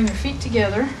have you bring your feet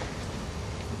together.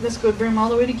 That's good, bring them all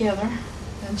the way together.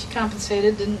 And she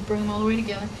compensated, didn't bring them all the way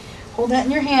together. Hold that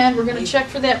in your hand. We're going to check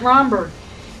for that Romberg.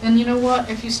 And you know what?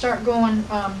 If you start going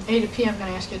A to P, I'm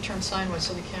going to ask you to turn sideways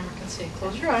so the camera can see.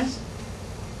 Close your eyes.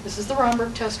 This is the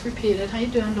Romberg test repeated. How you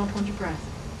doing? Don't hold your breath.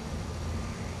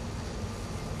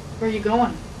 Where are you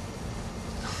going?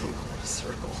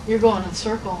 Circle. You're going in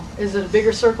circle. Is it a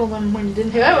bigger circle than when you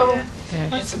didn't have? Oh,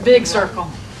 Yeah. it's a big circle.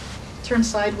 Turn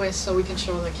sideways so we can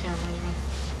show the camera even.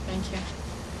 Thank you.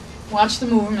 Watch the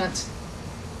movement.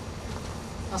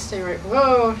 I'll stay right.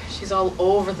 Whoa, she's all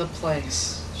over the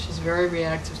place. She's very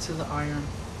reactive to the iron.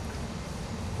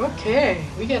 Okay,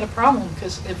 we got a problem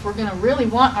because if we're going to really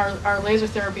want our laser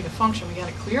therapy to function, we got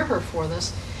to clear her for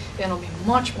this, and it'll be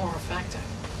much more effective.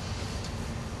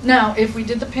 Now, if we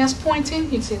did the pass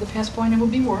pointing, you'd see the pass pointing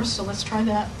would be worse, so let's try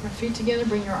that. Bring feet together,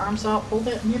 bring your arms out, hold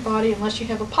that in your body unless you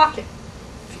have a pocket.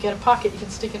 If you get a pocket, you can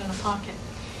stick it in a pocket.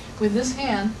 With this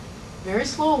hand, very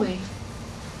slowly,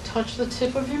 touch the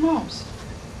tip of your nose.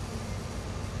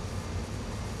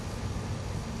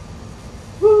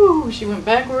 Woo! She went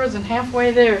backwards and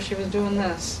halfway there she was doing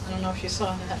this. I don't know if you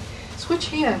saw that. Switch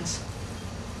hands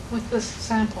with this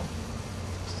sample.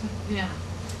 Yeah.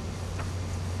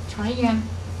 Try again.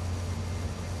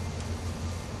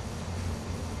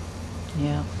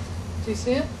 Yeah. Do you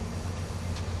see it?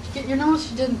 Did you get your nose?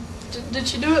 She didn't. Did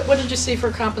she do it? What did you see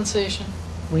for compensation?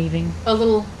 Weaving. A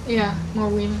little, yeah, more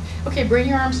weaving. Okay, bring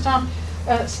your arms down.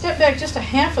 Step back just a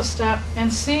half a step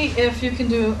and see if you can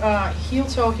do heel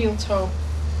toe,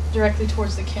 directly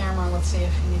towards the camera. Let's see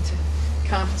if you need to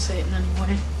compensate in any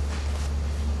way.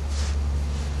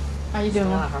 How you It's doing?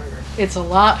 a lot harder. It's a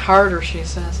lot harder, she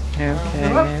says. Okay.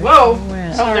 Whoa. Well,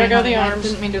 Oh, there go honey, the I arms.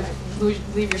 didn't mean to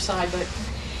leave your side, but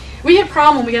we have a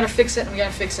problem. We got to fix it, and we got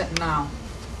to fix it now.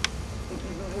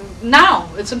 Now,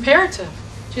 it's imperative.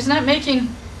 She's not making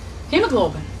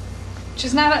hemoglobin.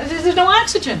 She's not. There's no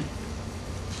oxygen.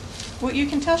 Well, you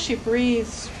can tell she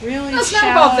breathes really It's not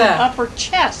shallow about that. upper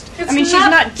chest. It's I mean, she's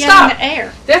not- not getting stop. the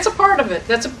air. That's a part of it.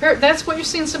 That's what you're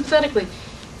seeing sympathetically.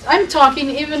 I'm talking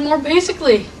even more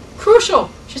basically. Crucial.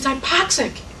 She's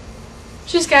hypoxic.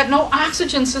 She's got no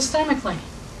oxygen systemically.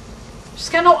 She's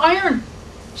got no iron.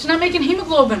 She's not making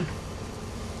hemoglobin.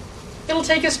 It'll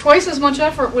take us twice as much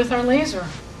effort with our laser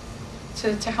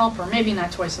to help her. Maybe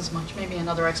not twice as much. Maybe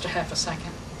another extra half a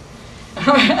second.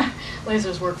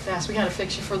 Lasers work fast. We got to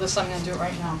fix you for this. I'm going to do it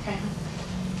right now, okay?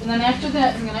 And then after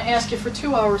that, I'm going to ask you for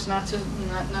 2 hours not to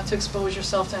expose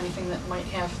yourself to anything that might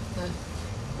have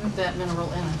that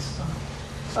mineral in it. So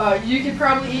You could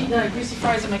probably eat greasy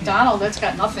fries at McDonald's. That's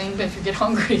got nothing, but if you get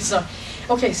hungry, so.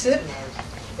 Okay, sit.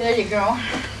 There you go.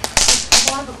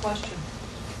 I have a question.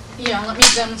 Yeah, let me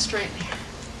demonstrate.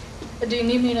 Do you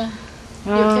need me to?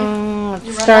 You okay? It's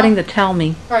You run starting out? to tell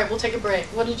me. All right, we'll take a break.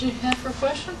 What did you have for a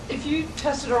question? If you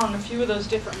tested her on a few of those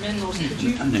different minerals, could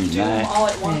you I need do them that. all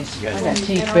at once? Yeah. I got And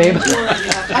teeth, on babe. your own, or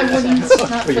you have to I do wouldn't. separate?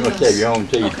 Not You for must have this. your own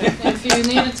teeth. Okay. If you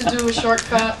needed to do a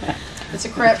shortcut, it's a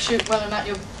crapshoot whether or not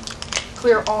you'll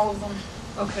clear all of them.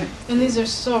 Okay. And these are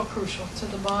so crucial to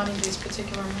the body, these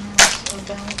particular minerals. The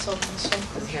balance of them is so Does it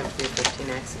crucial. have to be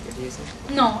 15X that you're using?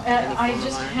 No, Any I form of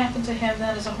just iron? happen to have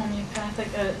that as a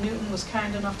homeopathic. Newton was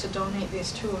kind enough to donate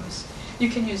these to us. You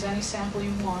can use any sample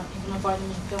you want, even a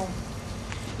vitamin pill.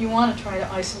 You want to try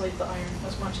to isolate the iron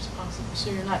as much as possible,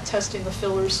 so you're not testing the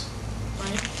fillers,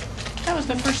 right? That was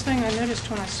the first thing I noticed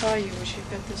when I saw you, was you've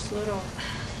got this little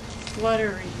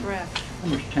fluttery breath. How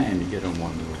much time to get on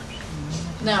one of those?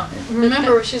 Now,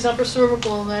 remember, she's upper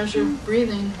cervical, there's your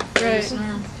breathing. Right.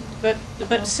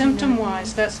 But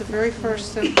symptom-wise, that's the very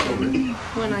first symptom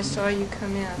when I saw you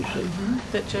come in,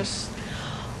 that just,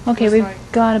 Okay, was we've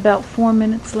like- got about 4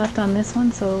 minutes left on this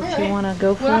one, so if you Alright. want to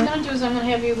go What I'm for going it. to do is I'm going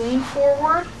to have you lean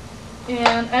forward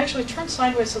and actually turn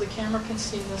sideways so the camera can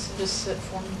see this and just sit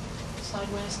for me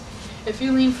sideways. If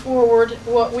you lean forward,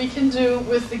 what we can do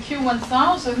with the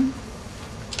Q1000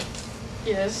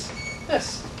 is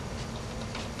this.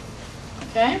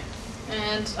 Okay?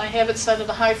 And I have it set at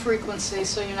a high frequency,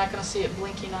 so you're not going to see it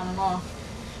blinking on and off,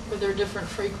 but there are different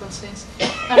frequencies.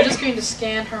 I'm just going to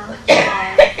scan her.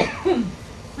 I'm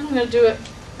going to do it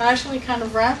actually kind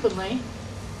of rapidly.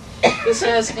 This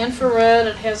has infrared,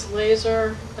 it has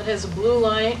laser, it has blue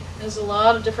light, it has a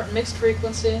lot of different mixed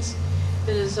frequencies.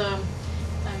 It is, I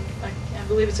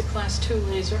believe it's a class 2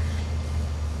 laser.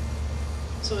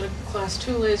 So at a class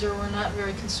 2 laser, we're not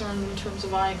very concerned in terms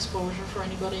of eye exposure for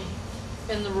anybody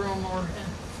in the room or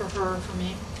for her or for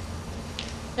me.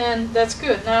 And that's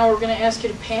good. Now we're going to ask you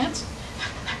to pant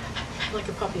like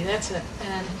a puppy, that's it.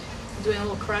 And doing a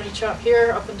little karate chop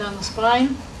here, up and down the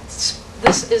spine.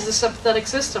 This is the sympathetic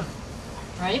system,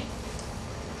 right?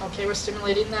 Okay, we're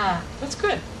stimulating that. That's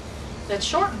good. That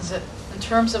shortens it in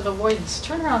terms of avoidance.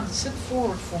 Turn around and sit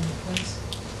forward for me, please.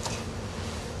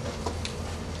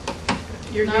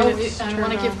 your Now, units I turn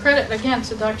want to give on. credit again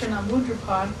to Dr.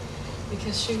 Namboodrapad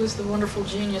because she was the wonderful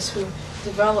genius who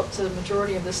developed the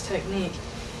majority of this technique.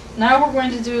 Now we're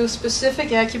going to do specific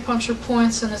acupuncture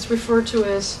points, and it's referred to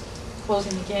as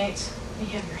closing the gates. You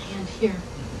have your hand here.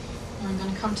 And I'm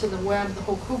going to come to the web, the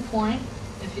Hoku point.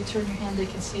 If you turn your hand, they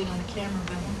can see it on the camera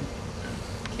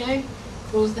better. Okay?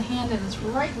 Close the hand, and it's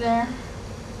right there.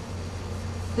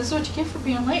 This is what you get for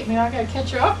being late, man. I got to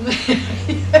catch you up.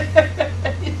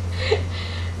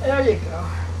 There you go.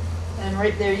 And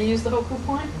right there, you use the Hoku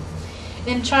point.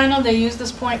 In China, they use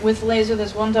this point with laser.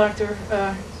 There's one doctor,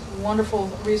 wonderful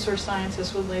research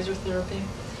scientist with laser therapy.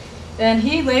 And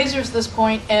he lasers this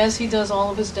point as he does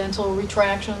all of his dental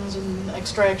retractions and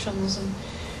extractions and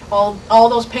all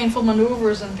those painful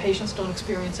maneuvers, and patients don't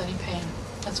experience any pain.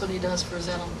 That's what he does for his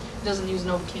dental. He doesn't use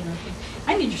Novocaine or anything.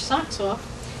 I need your socks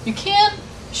off. You can't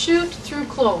shoot through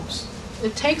clothes.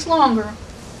 It takes longer,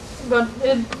 but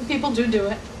people do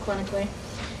it clinically.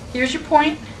 Here's your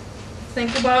point.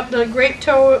 Think about the great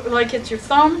toe like it's your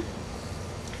thumb.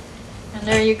 And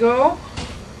there you go.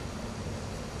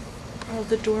 Oh,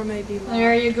 the door may be locked.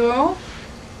 There you go.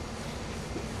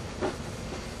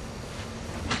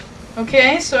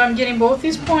 Okay, so I'm getting both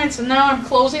these points, and now I'm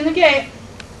closing the gate.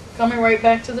 Coming right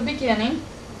back to the beginning.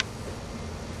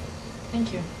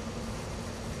 Thank you.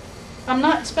 I'm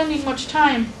not spending much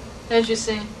time, as you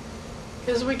see,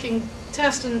 because we can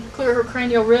test and clear her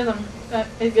cranial rhythm.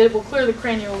 It will clear the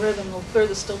cranial rhythm. It will clear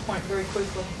the still point very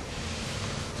quickly.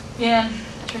 And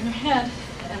turn your head.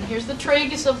 And here's the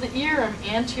tragus of the ear. I'm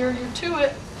anterior to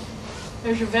it.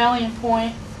 There's your valiant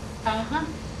point.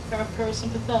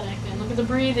 Parasympathetic. And look at the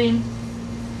breathing.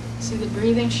 See the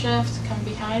breathing shift. Come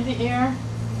behind the ear.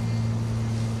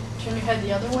 Turn your head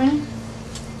the other way.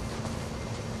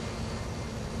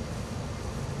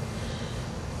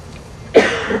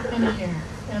 In here.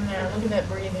 And there. Look at that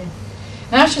breathing.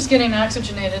 Now she's getting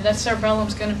oxygenated. That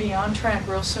cerebellum's going to be on track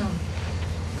real soon.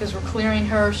 Because we're clearing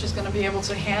her. She's going to be able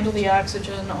to handle the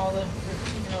oxygen, all the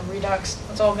redox.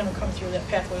 It's all going to come through. That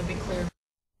pathway will be cleared.